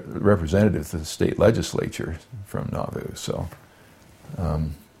representative of the state legislature from Nauvoo, so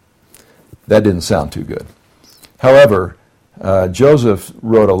that didn't sound too good. However, Joseph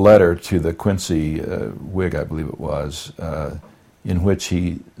wrote a letter to the Quincy Whig, I believe it was, in which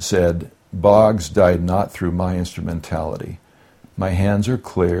he said, Boggs died not through my instrumentality. My hands are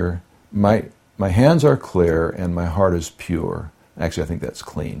clear. My hands are clear and my heart is pure. Actually, I think that's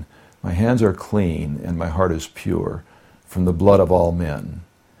clean. My hands are clean and my heart is pure from the blood of all men.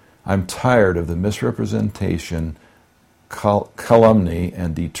 I'm tired of the misrepresentation, calumny,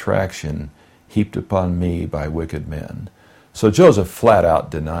 and detraction heaped upon me by wicked men. So Joseph flat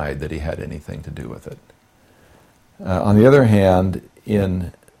out denied that he had anything to do with it. On the other hand,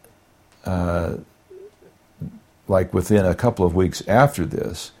 within a couple of weeks after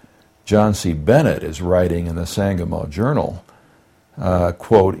this, John C. Bennett is writing in the Sangamo Journal,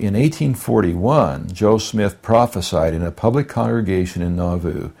 quote, in 1841, Joe Smith prophesied in a public congregation in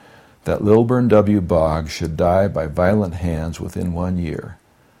Nauvoo that Lilburn W. Boggs should die by violent hands within 1 year.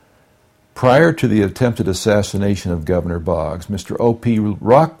 Prior to the attempted assassination of Governor Boggs, Mr. O.P.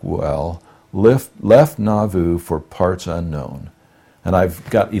 Rockwell left Nauvoo for parts unknown. And I've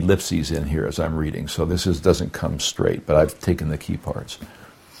got ellipses in here as I'm reading, so this doesn't come straight, but I've taken the key parts.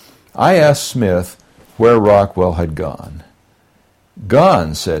 I asked Smith where Rockwell had gone.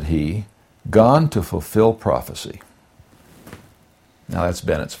 Gone, said he, gone to fulfill prophecy. Now that's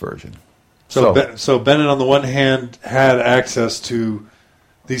Bennett's version. So Bennett, on the one hand, had access to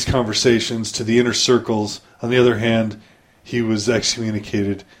these conversations, to the inner circles. On the other hand, he was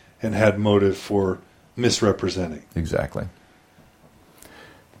excommunicated and had motive for misrepresenting. Exactly.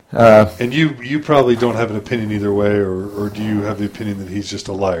 And you probably don't have an opinion either way, or do you have the opinion that he's just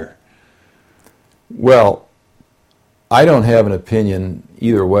a liar? Well, I don't have an opinion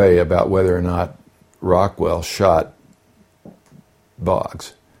either way about whether or not Rockwell shot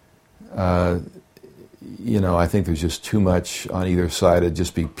Boggs. I think there's just too much on either side. It'd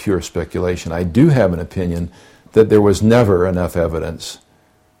just be pure speculation. I do have an opinion that there was never enough evidence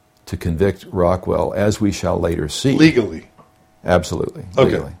to convict Rockwell, as we shall later see. Legally? Absolutely.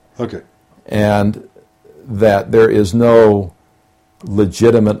 Okay. Legally. Okay. And that there is no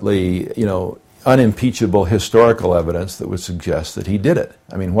legitimately, unimpeachable historical evidence that would suggest that he did it.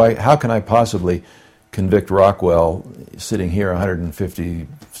 I mean, how can I possibly convict Rockwell sitting here 150,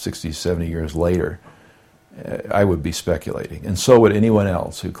 60, 70 years later? I would be speculating. And so would anyone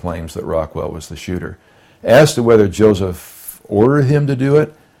else who claims that Rockwell was the shooter. As to whether Joseph ordered him to do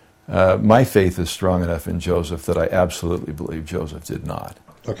it, my faith is strong enough in Joseph that I absolutely believe Joseph did not.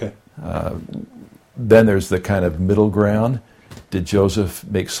 Okay. Then there's the kind of middle ground. Did Joseph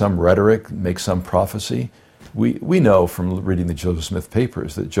make some rhetoric, make some prophecy? We know from reading the Joseph Smith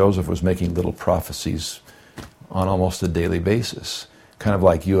papers that Joseph was making little prophecies on almost a daily basis. Kind of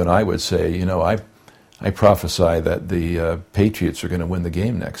like you and I would say, I prophesy that the Patriots are going to win the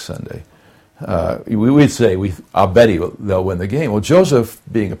game next Sunday. We would say, I'll bet they'll win the game. Well, Joseph,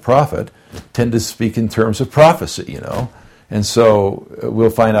 being a prophet, tended to speak in terms of prophecy, And so we'll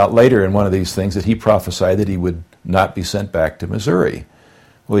find out later in one of these things that he prophesied that he would not be sent back to Missouri.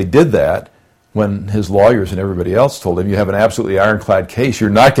 Well, he did that when his lawyers and everybody else told him, you have an absolutely ironclad case, you're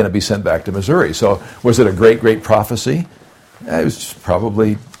not going to be sent back to Missouri. So was it a great, great prophecy? It was just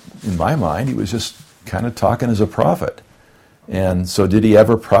probably, in my mind, he was just kind of talking as a prophet. And so did he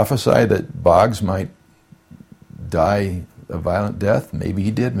ever prophesy that Boggs might die a violent death? Maybe he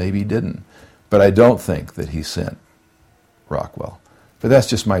did, maybe he didn't. But I don't think that he sent Rockwell. But that's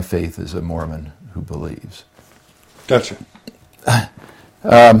just my faith as a Mormon who believes. Gotcha.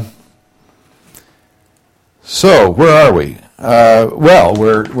 So where are we?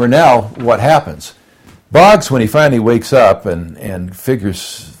 We're now. What happens? Boggs, when he finally wakes up and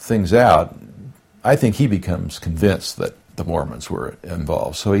figures things out, I think he becomes convinced that the Mormons were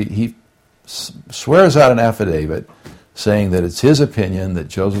involved. So he swears out an affidavit saying that it's his opinion that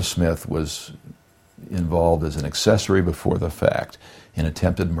Joseph Smith was involved as an accessory before the fact in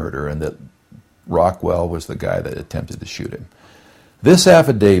attempted murder, and that Rockwell was the guy that attempted to shoot him. This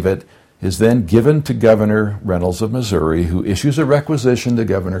affidavit is then given to Governor Reynolds of Missouri, who issues a requisition to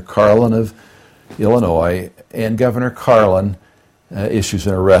Governor Carlin of Illinois, and Governor Carlin issues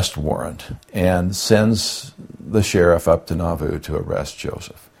an arrest warrant and sends the sheriff up to Nauvoo to arrest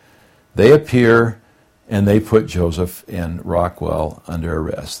Joseph. They appear and they put Joseph and Rockwell under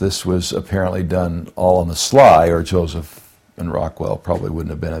arrest. This was apparently done all on the sly, or Joseph and Rockwell probably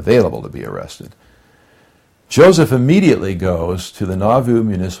wouldn't have been available to be arrested. Joseph immediately goes to the Nauvoo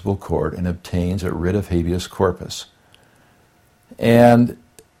Municipal Court and obtains a writ of habeas corpus. And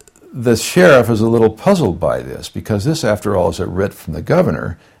the sheriff is a little puzzled by this, because this, after all, is a writ from the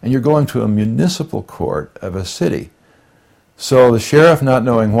governor, and you're going to a municipal court of a city. So the sheriff, not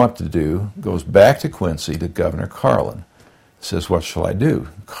knowing what to do, goes back to Quincy to Governor Carlin. Says, "What shall I do?"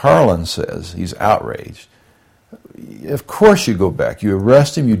 Carlin says, he's outraged. "Of course you go back. You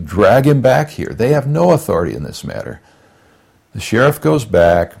arrest him, you drag him back here. They have no authority in this matter." The sheriff goes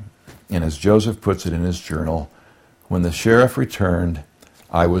back, and as Joseph puts it in his journal, "When the sheriff returned,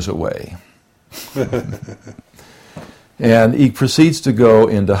 I was away." And he proceeds to go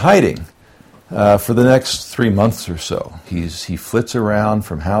into hiding for the next 3 months or so. He flits around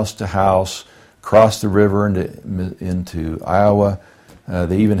from house to house, across the river into Iowa.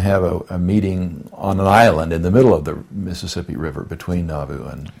 They even have a meeting on an island in the middle of the Mississippi River between Nauvoo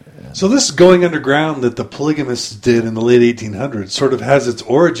and... So this going underground that the polygamists did in the late 1800s sort of has its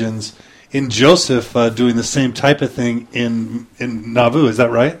origins in Joseph doing the same type of thing in Nauvoo. Is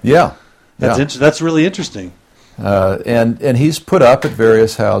that right? Yeah. That's really interesting. And he's put up at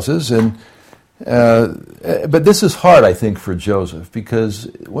various houses, and but this is hard, I think, for Joseph, because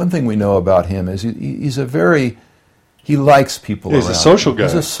one thing we know about him is he likes people around. He's a social guy.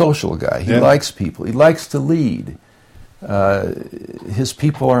 He's a social guy. He likes people. He likes to lead. His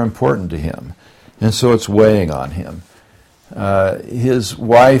people are important to him, and so it's weighing on him. His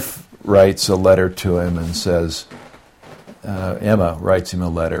wife writes a letter to him and says, Emma writes him a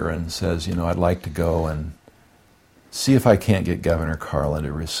letter and says, "I'd like to go and see if I can't get Governor Carlin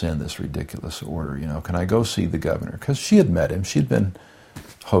to rescind this ridiculous order. Can I go see the governor?" Because she had met him. She'd been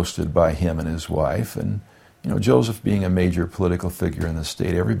hosted by him and his wife. And, Joseph being a major political figure in the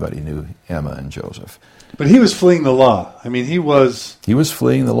state, everybody knew Emma and Joseph. But he was fleeing the law. I mean, he was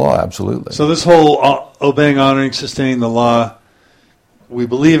fleeing the law, absolutely. So this whole obeying, honoring, sustaining the law, we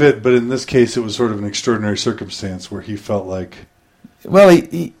believe it, but in this case it was sort of an extraordinary circumstance where he felt like... Well,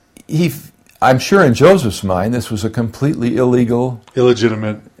 he I'm sure in Joseph's mind this was a completely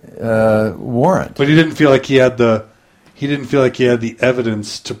illegitimate warrant. But he didn't feel like he had the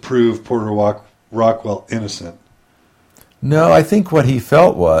evidence to prove Porter Rockwell innocent. No, I think what he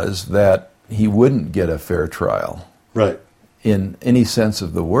felt was that he wouldn't get a fair trial. Right. In any sense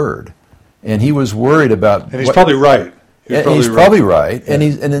of the word. And he was worried about... And he's probably right. He's probably right. Yeah.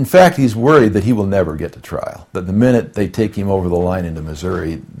 And in fact, he's worried that he will never get to trial. That the minute they take him over the line into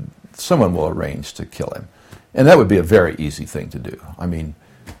Missouri, someone will arrange to kill him. And that would be a very easy thing to do. I mean,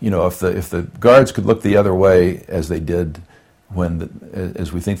 if the guards could look the other way, as they did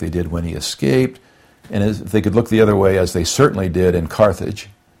as we think they did when he escaped, and if they could look the other way, as they certainly did in Carthage,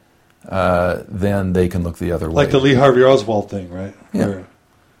 then they can look the other way. Like the Lee Harvey Oswald thing, right? Yeah.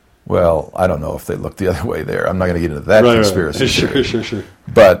 Well, I don't know if they looked the other way there. I'm not going to get into that conspiracy. Right. Sure.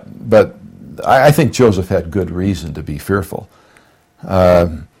 But I think Joseph had good reason to be fearful.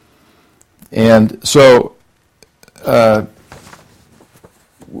 And so,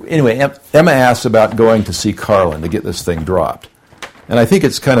 anyway, Emma asks about going to see Carlin to get this thing dropped. And I think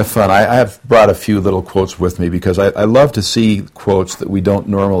it's kind of fun. I have brought a few little quotes with me because I love to see quotes that we don't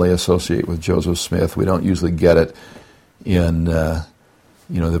normally associate with Joseph Smith. We don't usually get it in the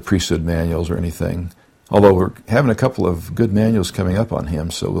priesthood manuals or anything. Although we're having a couple of good manuals coming up on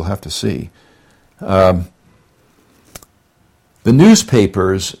him, so we'll have to see. The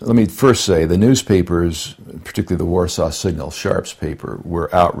newspapers, let me first say, the newspapers, particularly the Warsaw Signal, Sharp's paper,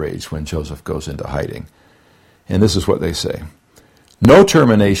 were outraged when Joseph goes into hiding. And this is what they say. "No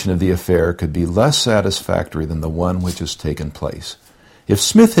termination of the affair could be less satisfactory than the one which has taken place. If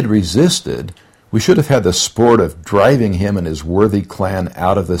Smith had resisted, we should have had the sport of driving him and his worthy clan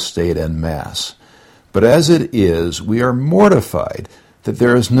out of the state en masse. But as it is, we are mortified that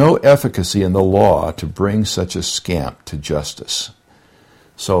there is no efficacy in the law to bring such a scamp to justice."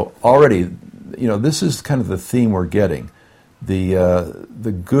 So already, this is kind of the theme we're getting.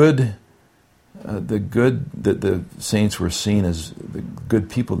 The good that the saints were seen as, the good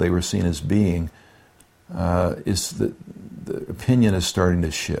people they were seen as being, is that the opinion is starting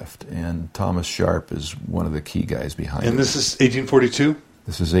to shift, and Thomas Sharp is one of the key guys behind it. And this is 1842?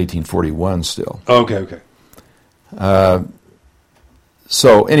 This is 1841 still. Oh, okay.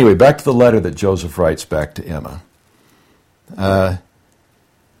 So anyway, back to the letter that Joseph writes back to Emma.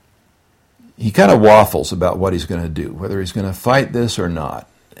 He kind of waffles about what he's going to do, whether he's going to fight this or not.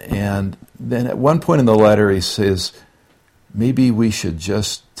 And then at one point in the letter he says, maybe we should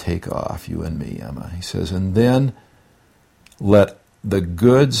just take off, you and me, Emma. He says, and then let the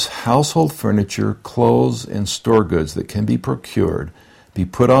goods, household furniture, clothes, and store goods that can be procured be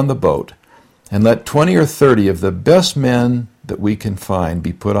put on the boat, and let 20 or 30 of the best men that we can find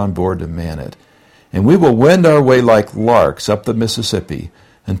be put on board to man it. And we will wend our way like larks up the Mississippi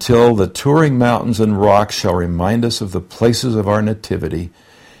until the touring mountains and rocks shall remind us of the places of our nativity,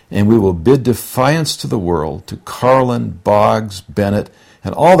 and we will bid defiance to the world, to Carlin, Boggs, Bennett,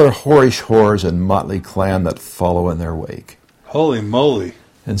 and all their whorish whores and motley clan that follow in their wake. Holy moly.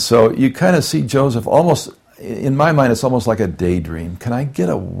 And so you kind of see Joseph almost, in my mind, it's almost like a daydream. Can I get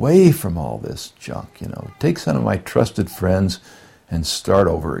away from all this junk? Take some of my trusted friends and start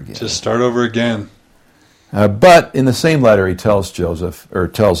over again. Just start over again. But in the same letter, he tells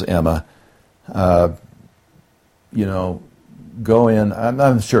Emma, go in.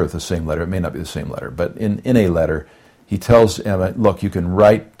 I'm sure it's the same letter. It may not be the same letter, but in a letter, he tells Emma, look, you can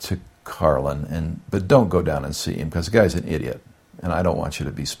write to Carlin, but don't go down and see him because the guy's an idiot, and I don't want you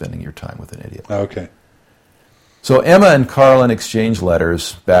to be spending your time with an idiot. Okay. So Emma and Carlin exchange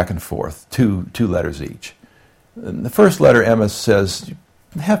letters back and forth, two letters each. In the first letter, Emma says,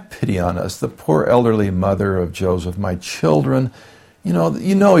 have pity on us, the poor elderly mother of Joseph, my children. You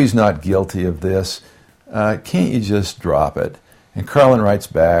know he's not guilty of this. Can't you just drop it? And Carlin writes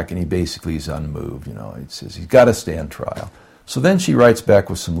back, and he basically is unmoved. He says he's got to stand trial. So then she writes back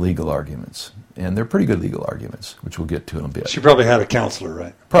with some legal arguments, and they're pretty good legal arguments, which we'll get to in a bit. She probably had a counselor,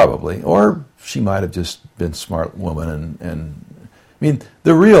 right? Probably, or she might have just been a smart woman. And I mean,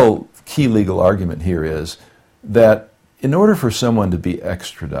 the real key legal argument here is that in order for someone to be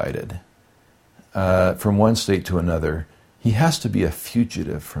extradited from one state to another, he has to be a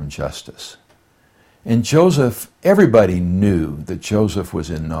fugitive from justice. And Joseph, everybody knew that Joseph was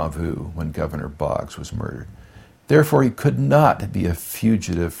in Nauvoo when Governor Boggs was murdered. Therefore, he could not be a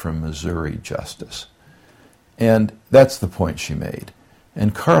fugitive from Missouri justice. And that's the point she made.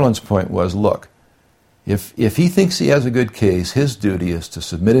 And Carlin's point was, look, if he thinks he has a good case, his duty is to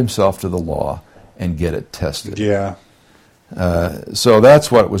submit himself to the law and get it tested. Yeah. So that's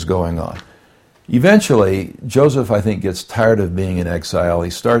what was going on. Eventually, Joseph, I think, gets tired of being in exile. He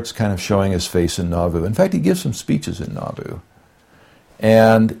starts kind of showing his face in Nauvoo. In fact, he gives some speeches in Nauvoo.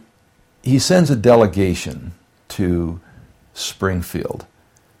 And he sends a delegation to Springfield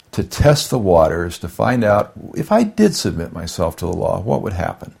to test the waters, to find out if I did submit myself to the law, what would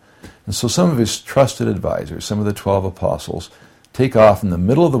happen. And so some of his trusted advisors, some of the 12 apostles, take off in the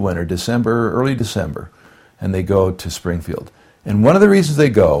middle of the winter, early December, and they go to Springfield. And one of the reasons they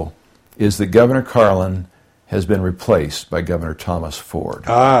go is that Governor Carlin has been replaced by Governor Thomas Ford.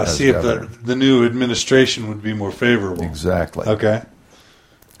 See if the new administration would be more favorable. Exactly. Okay.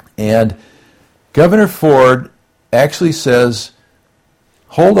 And Governor Ford actually says,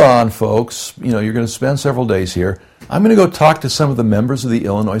 hold on, folks, you're going to spend several days here. I'm going to go talk to some of the members of the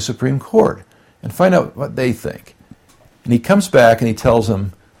Illinois Supreme Court and find out what they think. And he comes back and he tells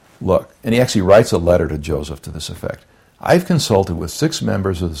them, look, and he actually writes a letter to Joseph to this effect. I've consulted with 6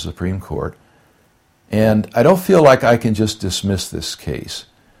 members of the Supreme Court, and I don't feel like I can just dismiss this case.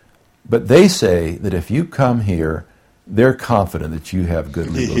 But they say that if you come here, they're confident that you have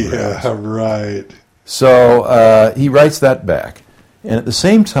good legal grounds. Yeah, right. So he writes that back. And at the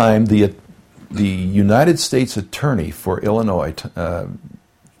same time, the United States Attorney for Illinois,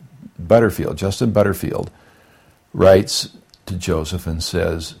 Justin Butterfield, writes to Joseph and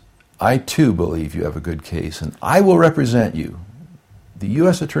says, I too believe you have a good case, and I will represent you. The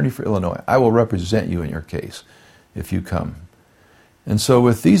U.S. Attorney for Illinois, I will represent you in your case if you come. And so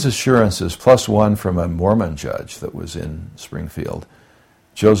with these assurances, plus one from a Mormon judge that was in Springfield,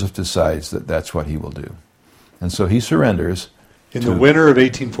 Joseph decides that that's what he will do. And so he surrenders. In the winter of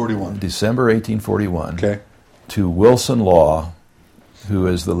 1841. December 1841. Okay. To Wilson Law, who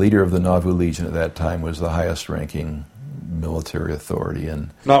is the leader of the Nauvoo Legion at that time, was the highest ranking military authority.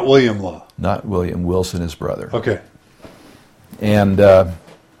 Not William Law. Not William. Wilson, his brother. Okay. And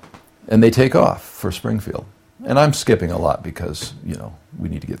they take off for Springfield. And I'm skipping a lot because, we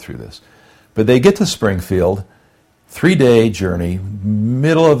need to get through this. But they get to Springfield, 3-day journey,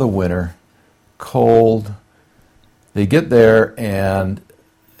 middle of the winter, cold. They get there, and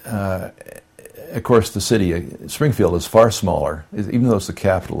of course the city, Springfield, is far smaller. Even though it's the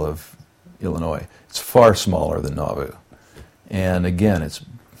capital of Illinois, it's far smaller than Nauvoo. And again, it's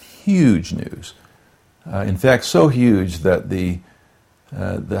huge news. In fact, so huge that the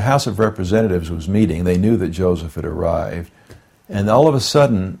House of Representatives was meeting. They knew that Joseph had arrived. And all of a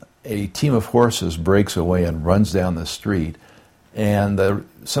sudden, a team of horses breaks away and runs down the street. And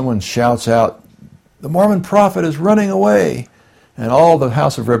someone shouts out, the Mormon prophet is running away. And all the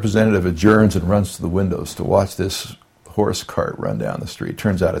House of Representatives adjourns and runs to the windows to watch this horse cart run down the street.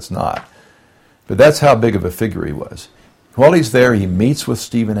 Turns out it's not. But that's how big of a figure he was. While he's there, he meets with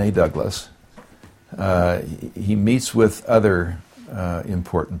Stephen A. Douglas. He meets with other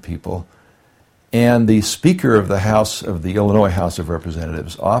important people. And the Speaker of the Illinois House of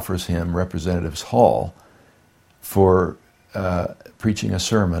Representatives offers him Representatives Hall for preaching a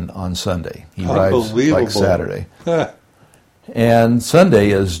sermon on Sunday. He arrives like Saturday. And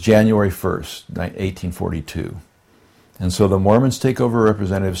Sunday is January 1st, 1842. And so the Mormons take over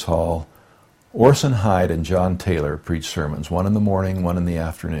Representatives Hall. Orson Hyde and John Taylor preach sermons, one in the morning, one in the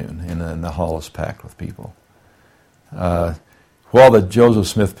afternoon, and then the hall is packed with people. While the Joseph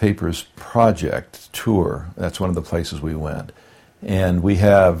Smith Papers Project tour, that's one of the places we went. And we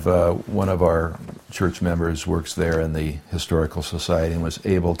have one of our church members works there in the Historical Society and was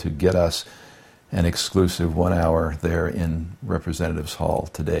able to get us an exclusive 1 hour there in Representatives Hall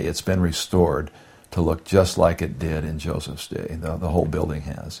today. It's been restored to look just like it did in Joseph's day. The whole building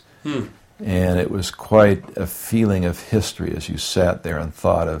has. And it was quite a feeling of history as you sat there and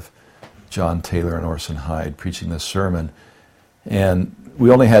thought of John Taylor and Orson Hyde preaching this sermon. And we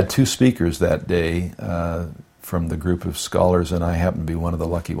only had 2 speakers that day from the group of scholars, and I happened to be one of the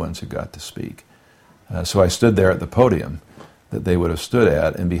lucky ones who got to speak. So I stood there at the podium that they would have stood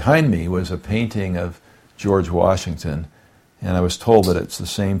at, and behind me was a painting of George Washington, and I was told that it's the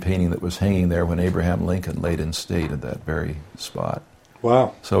same painting that was hanging there when Abraham Lincoln laid in state at that very spot.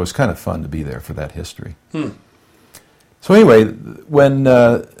 Wow. So it was kind of fun to be there for that history. So anyway, when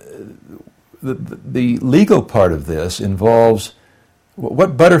the legal part of this involves,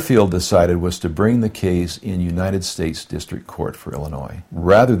 what Butterfield decided was to bring the case in United States District Court for Illinois,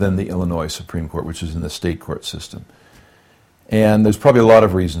 rather than the Illinois Supreme Court, which is in the state court system. And there's probably a lot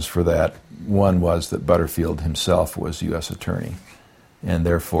of reasons for that. One was that Butterfield himself was U.S. attorney and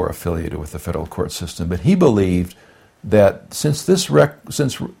therefore affiliated with the federal court system. But he believed that since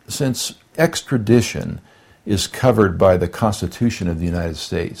extradition is covered by the Constitution of the United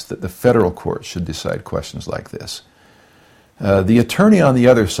States, that the federal court should decide questions like this. The attorney on the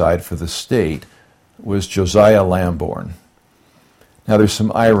other side for the state was Josiah Lamborn. Now there's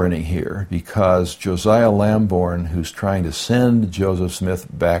some irony here, because Josiah Lamborn, who's trying to send Joseph Smith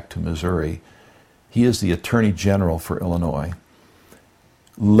back to Missouri, he is the Attorney General for Illinois.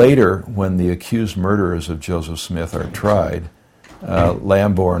 Later, when the accused murderers of Joseph Smith are tried,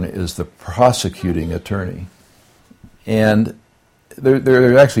 Lamborn is the prosecuting attorney. And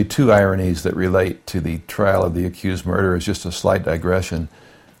there are actually 2 ironies that relate to the trial of the accused murderers, just a slight digression.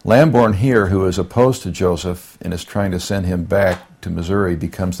 Lamborn here, who is opposed to Joseph and is trying to send him back to Missouri,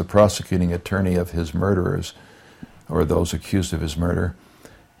 becomes the prosecuting attorney of his murderers, or those accused of his murder.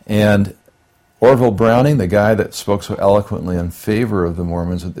 And Orville Browning, the guy that spoke so eloquently in favor of the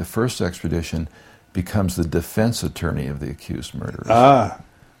Mormons at the first expedition, becomes the defense attorney of the accused murderers.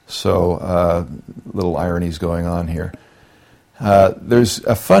 So little ironies going on here. There's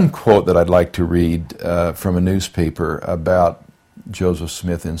a fun quote that I'd like to read from a newspaper about Joseph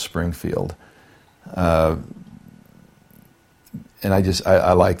Smith in Springfield. And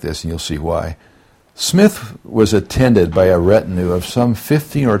I like this, and you'll see why. Smith was attended by a retinue of some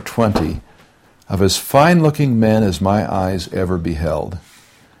 15 or 20 of as fine-looking men as my eyes ever beheld.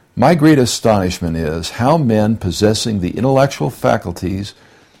 My great astonishment is how men possessing the intellectual faculties,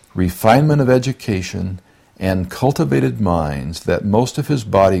 refinement of education, and cultivated minds that most of his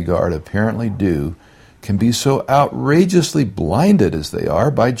bodyguard apparently do can be so outrageously blinded as they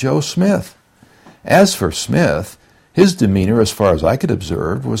are by Joe Smith. As for Smith, his demeanor, as far as I could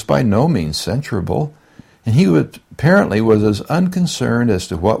observe, was by no means censurable, and he apparently was as unconcerned as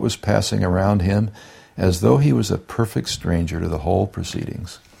to what was passing around him as though he was a perfect stranger to the whole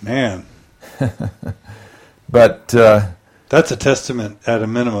proceedings. Man. But that's a testament, at a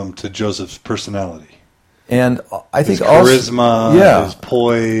minimum, to Joseph's personality. And I think his also charisma, his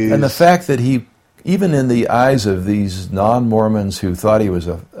poise. And the fact that he, even in the eyes of these non-Mormons who thought he was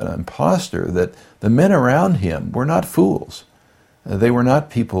an imposter, that the men around him were not fools. They were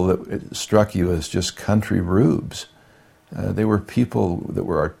not people that struck you as just country rubes. They were people that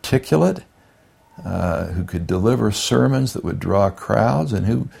were articulate, who could deliver sermons that would draw crowds, and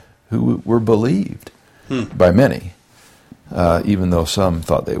who were believed by many, even though some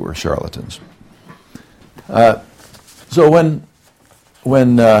thought they were charlatans. So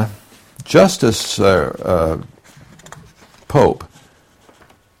when Justice Pope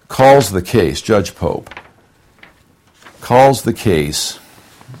calls the case, Judge Pope calls the case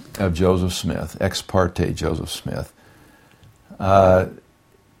of Joseph Smith, ex parte Joseph Smith,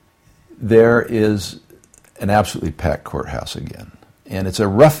 there is an absolutely packed courthouse again. And it's a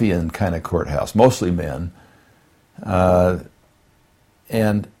ruffian kind of courthouse, mostly men. And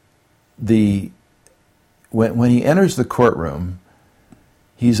when he enters the courtroom,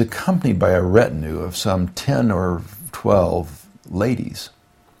 he's accompanied by a retinue of some 10 or 12 ladies.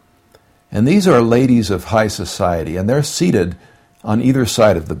 And these are ladies of high society, and they're seated on either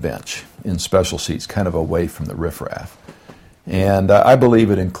side of the bench in special seats, kind of away from the riffraff. And I believe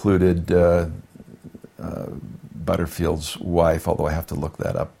it included Butterfield's wife, although I have to look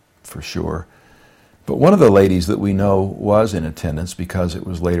that up for sure. But one of the ladies that we know was in attendance, because it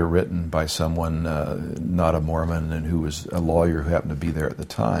was later written by someone not a Mormon and who was a lawyer who happened to be there at the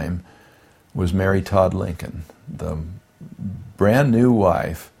time, was Mary Todd Lincoln, the brand new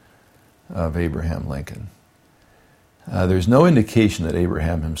wife of Abraham Lincoln. There's no indication that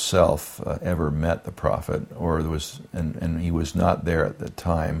Abraham himself ever met the prophet, or there was, and he was not there at the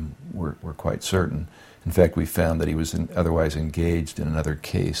time. We're quite certain. In fact, we found that he was otherwise engaged in another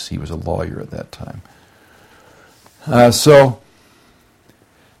case. He was a lawyer at that time. So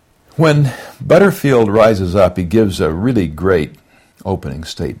when Butterfield rises up, he gives a really great opening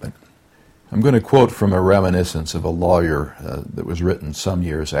statement. I'm going to quote from a reminiscence of a lawyer that was written some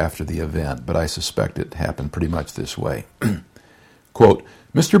years after the event, but I suspect it happened pretty much this way. Quote,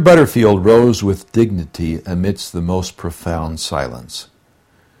 Mr. Butterfield rose with dignity amidst the most profound silence.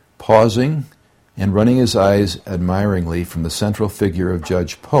 Pausing and running his eyes admiringly from the central figure of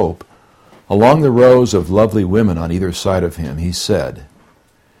Judge Pope along the rows of lovely women on either side of him, he said,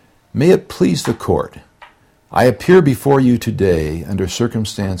 May it please the court, I appear before you today under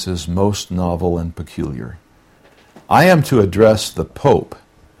circumstances most novel and peculiar. I am to address the Pope,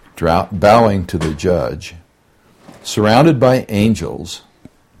 bowing to the judge, surrounded by angels,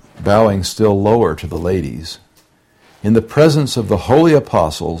 bowing still lower to the ladies, in the presence of the holy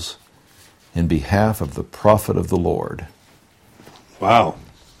apostles, in behalf of the prophet of the Lord. Wow.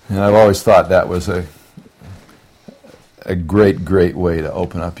 And I've always thought that was a great, great way to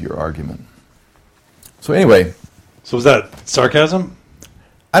open up your argument. So anyway. So was that sarcasm?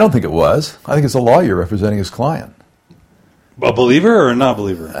 I don't think it was. I think it's a lawyer representing his client. A believer or a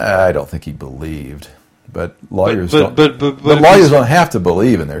non-believer? I don't think he believed. But lawyers but lawyers don't have to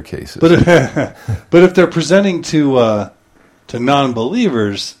believe in their cases. But if they're presenting to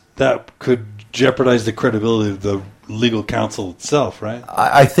non-believers, that could jeopardize the credibility of the legal counsel itself, right?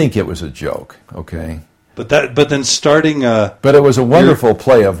 I think it was a joke, okay? But then starting But it was a wonderful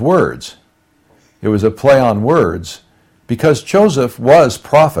play of words. It was a play on words because Joseph was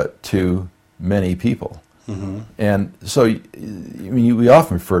prophet to many people. Mm-hmm. And so we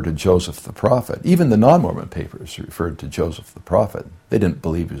often refer to Joseph the prophet. Even the non-Mormon papers referred to Joseph the prophet. They didn't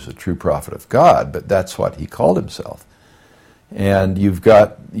believe he was a true prophet of God, but that's what he called himself. And you've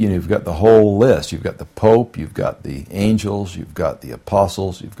got the whole list. You've got the Pope, you've got the angels, you've got the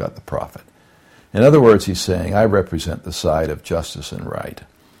apostles, you've got the prophet. In other words, he's saying, I represent the side of justice and right.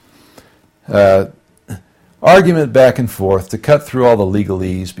 Argument back and forth to cut through all the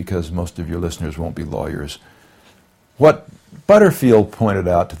legalese, because most of your listeners won't be lawyers. What Butterfield pointed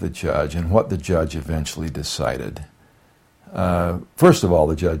out to the judge and what the judge eventually decided. First of all,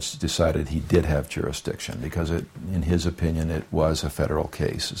 the judge decided he did have jurisdiction because, in his opinion, it was a federal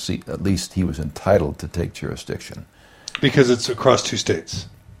case. See, at least he was entitled to take jurisdiction. Because it's across two states.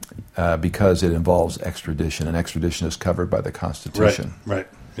 Because it involves extradition, and extradition is covered by the Constitution. Right.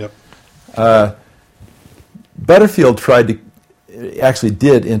 Yep. Butterfield actually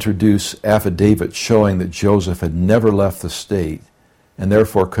did introduce affidavits showing that Joseph had never left the state and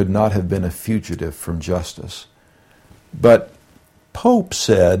therefore could not have been a fugitive from justice. But Pope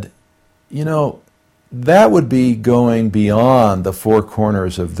said, that would be going beyond the four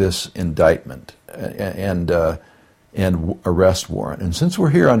corners of this indictment and arrest warrant. And since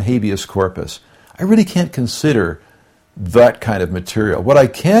we're here on habeas corpus, I really can't consider that kind of material. What I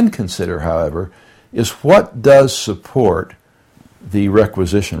can consider, however, is what does support the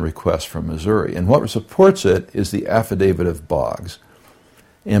requisition request from Missouri. And what supports it is the affidavit of Boggs.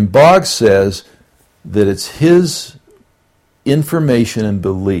 And Boggs says that it's his information and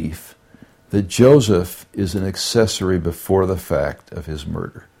belief that Joseph is an accessory before the fact of his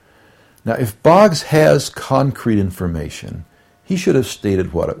murder. Now, if Boggs has concrete information, he should have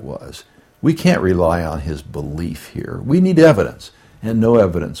stated what it was. We can't rely on his belief here. We need evidence, and no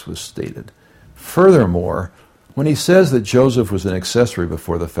evidence was stated. Furthermore, when he says that Joseph was an accessory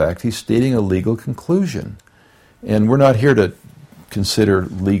before the fact, he's stating a legal conclusion. And we're not here to consider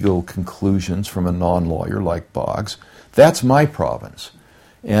legal conclusions from a non-lawyer like Boggs. That's my province.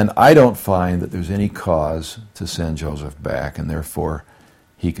 And I don't find that there's any cause to send Joseph back, and therefore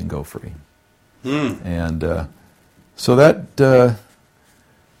he can go free. Mm. And so that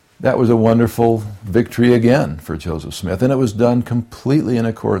was a wonderful victory again for Joseph Smith, and it was done completely in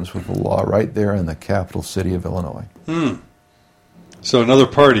accordance with the law right there in the capital city of Illinois. Mm. So another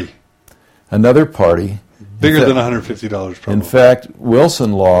party. Another party. Bigger than $150 probably. In fact,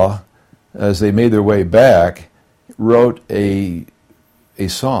 Wilson Law, as they made their way back, wrote a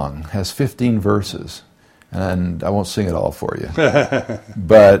song, has 15 verses, and I won't sing it all for you.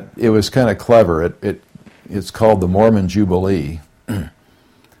 But it was kind of clever. It's called the Mormon Jubilee.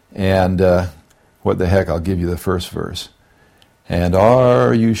 And what the heck, I'll give you the first verse. And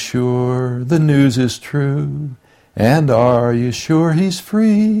are you sure the news is true? And are you sure he's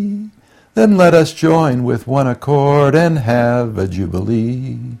free? Then let us join with one accord and have a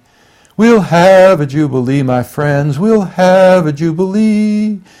jubilee. We'll have a jubilee, my friends, we'll have a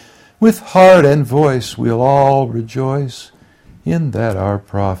jubilee. With heart and voice we'll all rejoice in that our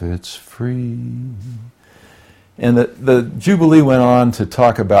prophet's free. And the Jubilee went on to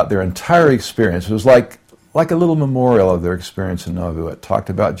talk about their entire experience. It was like a little memorial of their experience in Nauvoo. It talked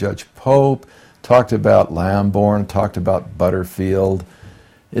about Judge Pope, talked about Lamborn, talked about Butterfield.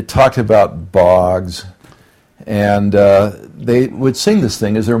 It talked about Boggs. And they would sing this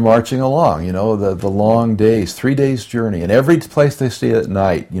thing as they're marching along, the long days, 3 days journey. And every place they stayed at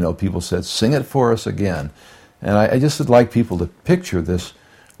night, people said, sing it for us again. And I just would like people to picture this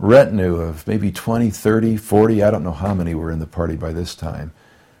retinue of maybe 20, 30, 40, I don't know how many were in the party by this time,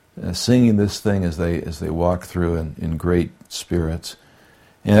 singing this thing as they walked through in great spirits.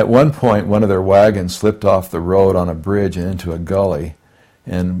 And at one point, one of their wagons slipped off the road on a bridge and into a gully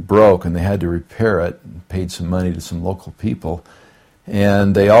and broke, and they had to repair it and paid some money to some local people.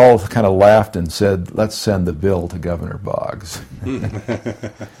 And they all kind of laughed and said, let's send the bill to Governor Boggs.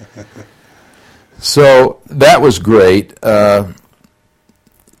 So that was great.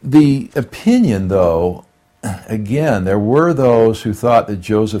 The opinion, though, again, there were those who thought that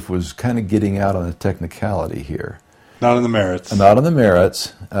Joseph was kind of getting out on a technicality here. Not on the merits. Not on the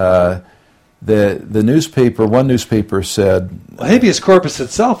merits. The newspaper, one newspaper said... Well, habeas corpus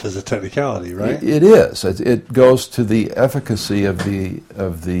itself is a technicality, right? It is. It goes to the efficacy of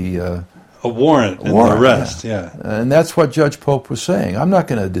the a warrant and the arrest, yeah. And that's what Judge Pope was saying. I'm not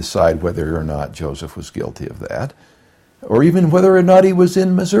going to decide whether or not Joseph was guilty of that, or even whether or not he was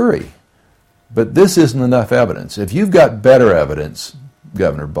in Missouri. But this isn't enough evidence. If you've got better evidence,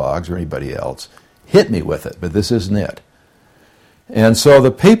 Governor Boggs or anybody else, hit me with it, but this isn't it. And so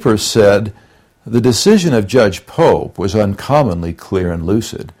the papers said the decision of Judge Pope was uncommonly clear and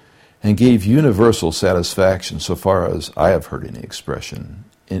lucid and gave universal satisfaction so far as I have heard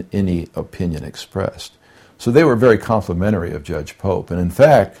any opinion expressed. So they were very complimentary of Judge Pope. And in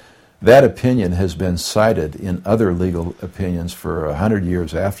fact, that opinion has been cited in other legal opinions for 100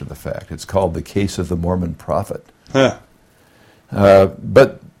 years after the fact. It's called the case of the Mormon prophet. Huh.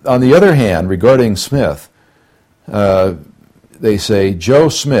 But on the other hand, regarding Smith, they say, Joe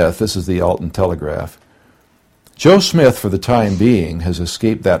Smith, this is the Alton Telegraph, Joe Smith, for the time being, has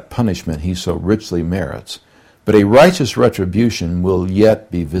escaped that punishment he so richly merits, but a righteous retribution will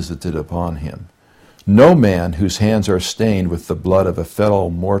yet be visited upon him. No man whose hands are stained with the blood of a fellow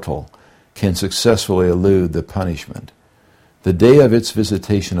mortal can successfully elude the punishment. The day of its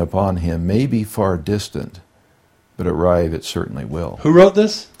visitation upon him may be far distant, but arrive it certainly will. Who wrote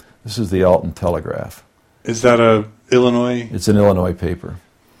this? This is the Alton Telegraph. Is that a Illinois? It's an Illinois paper.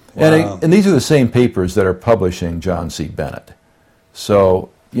 Wow. And these are the same papers that are publishing John C. Bennett.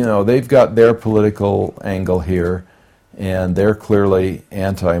 So, they've got their political angle here, and they're clearly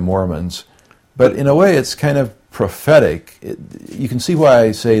anti-Mormons. But in a way, it's kind of prophetic. You can see why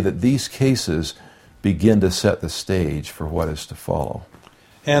I say that these cases begin to set the stage for what is to follow.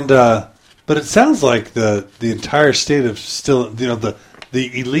 And but it sounds like the entire state of the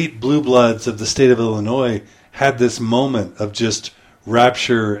elite blue bloods of the state of Illinois had this moment of just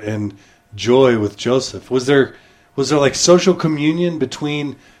rapture and joy with Joseph. Was there like social communion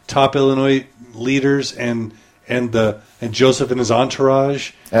between top Illinois leaders and Joseph and his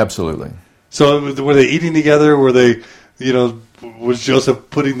entourage? Absolutely. So were they eating together? Were they, was Joseph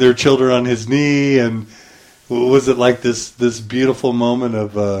putting their children on his knee? And was it like this beautiful moment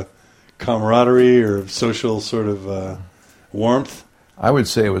of camaraderie or social sort of warmth? I would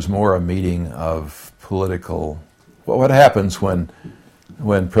say it was more a meeting of political... What happens when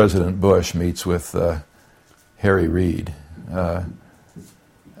President Bush meets with Harry Reid?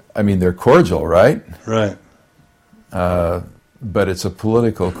 They're cordial, right? Right. But it's a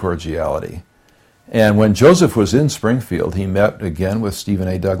political cordiality. And when Joseph was in Springfield, he met again with Stephen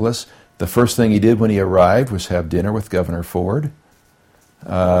A. Douglas. The first thing he did when he arrived was have dinner with Governor Ford.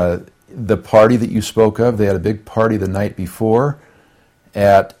 The party that you spoke of, they had a big party the night before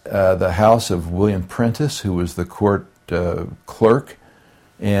at the house of William Prentice, who was the court clerk,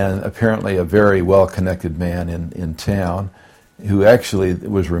 and apparently a very well-connected man in town, who actually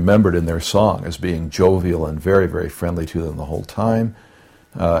was remembered in their song as being jovial and very, very friendly to them the whole time.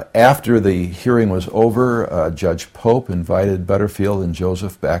 After the hearing was over, Judge Pope invited Butterfield and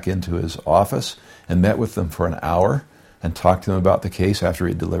Joseph back into his office and met with them for an hour and talked to them about the case after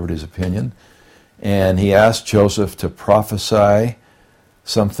he delivered his opinion. And he asked Joseph to prophesy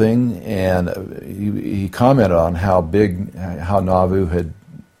something, and he commented on how Nauvoo had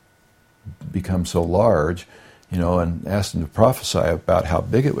become so large, and asked him to prophesy about how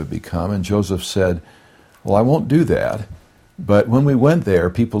big it would become. And Joseph said, "Well, I won't do that. But when we went there,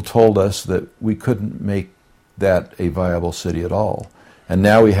 people told us that we couldn't make that a viable city at all. And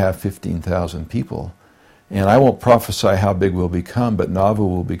now we have 15,000 people. And I won't prophesy how big we'll become, but Nauvoo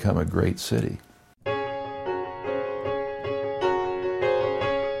will become a great city."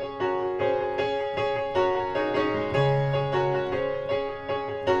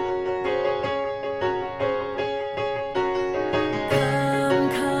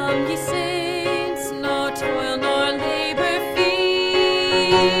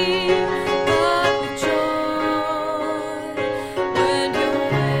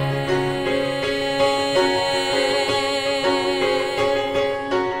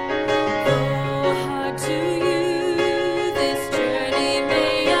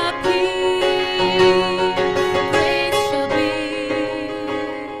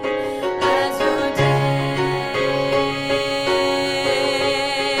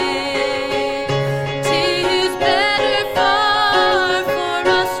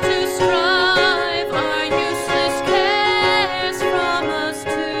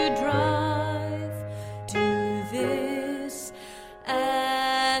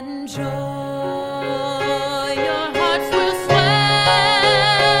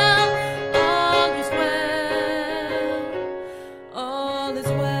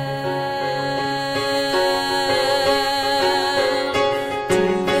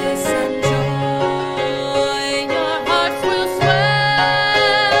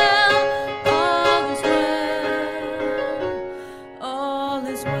 All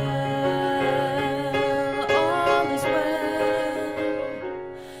is well.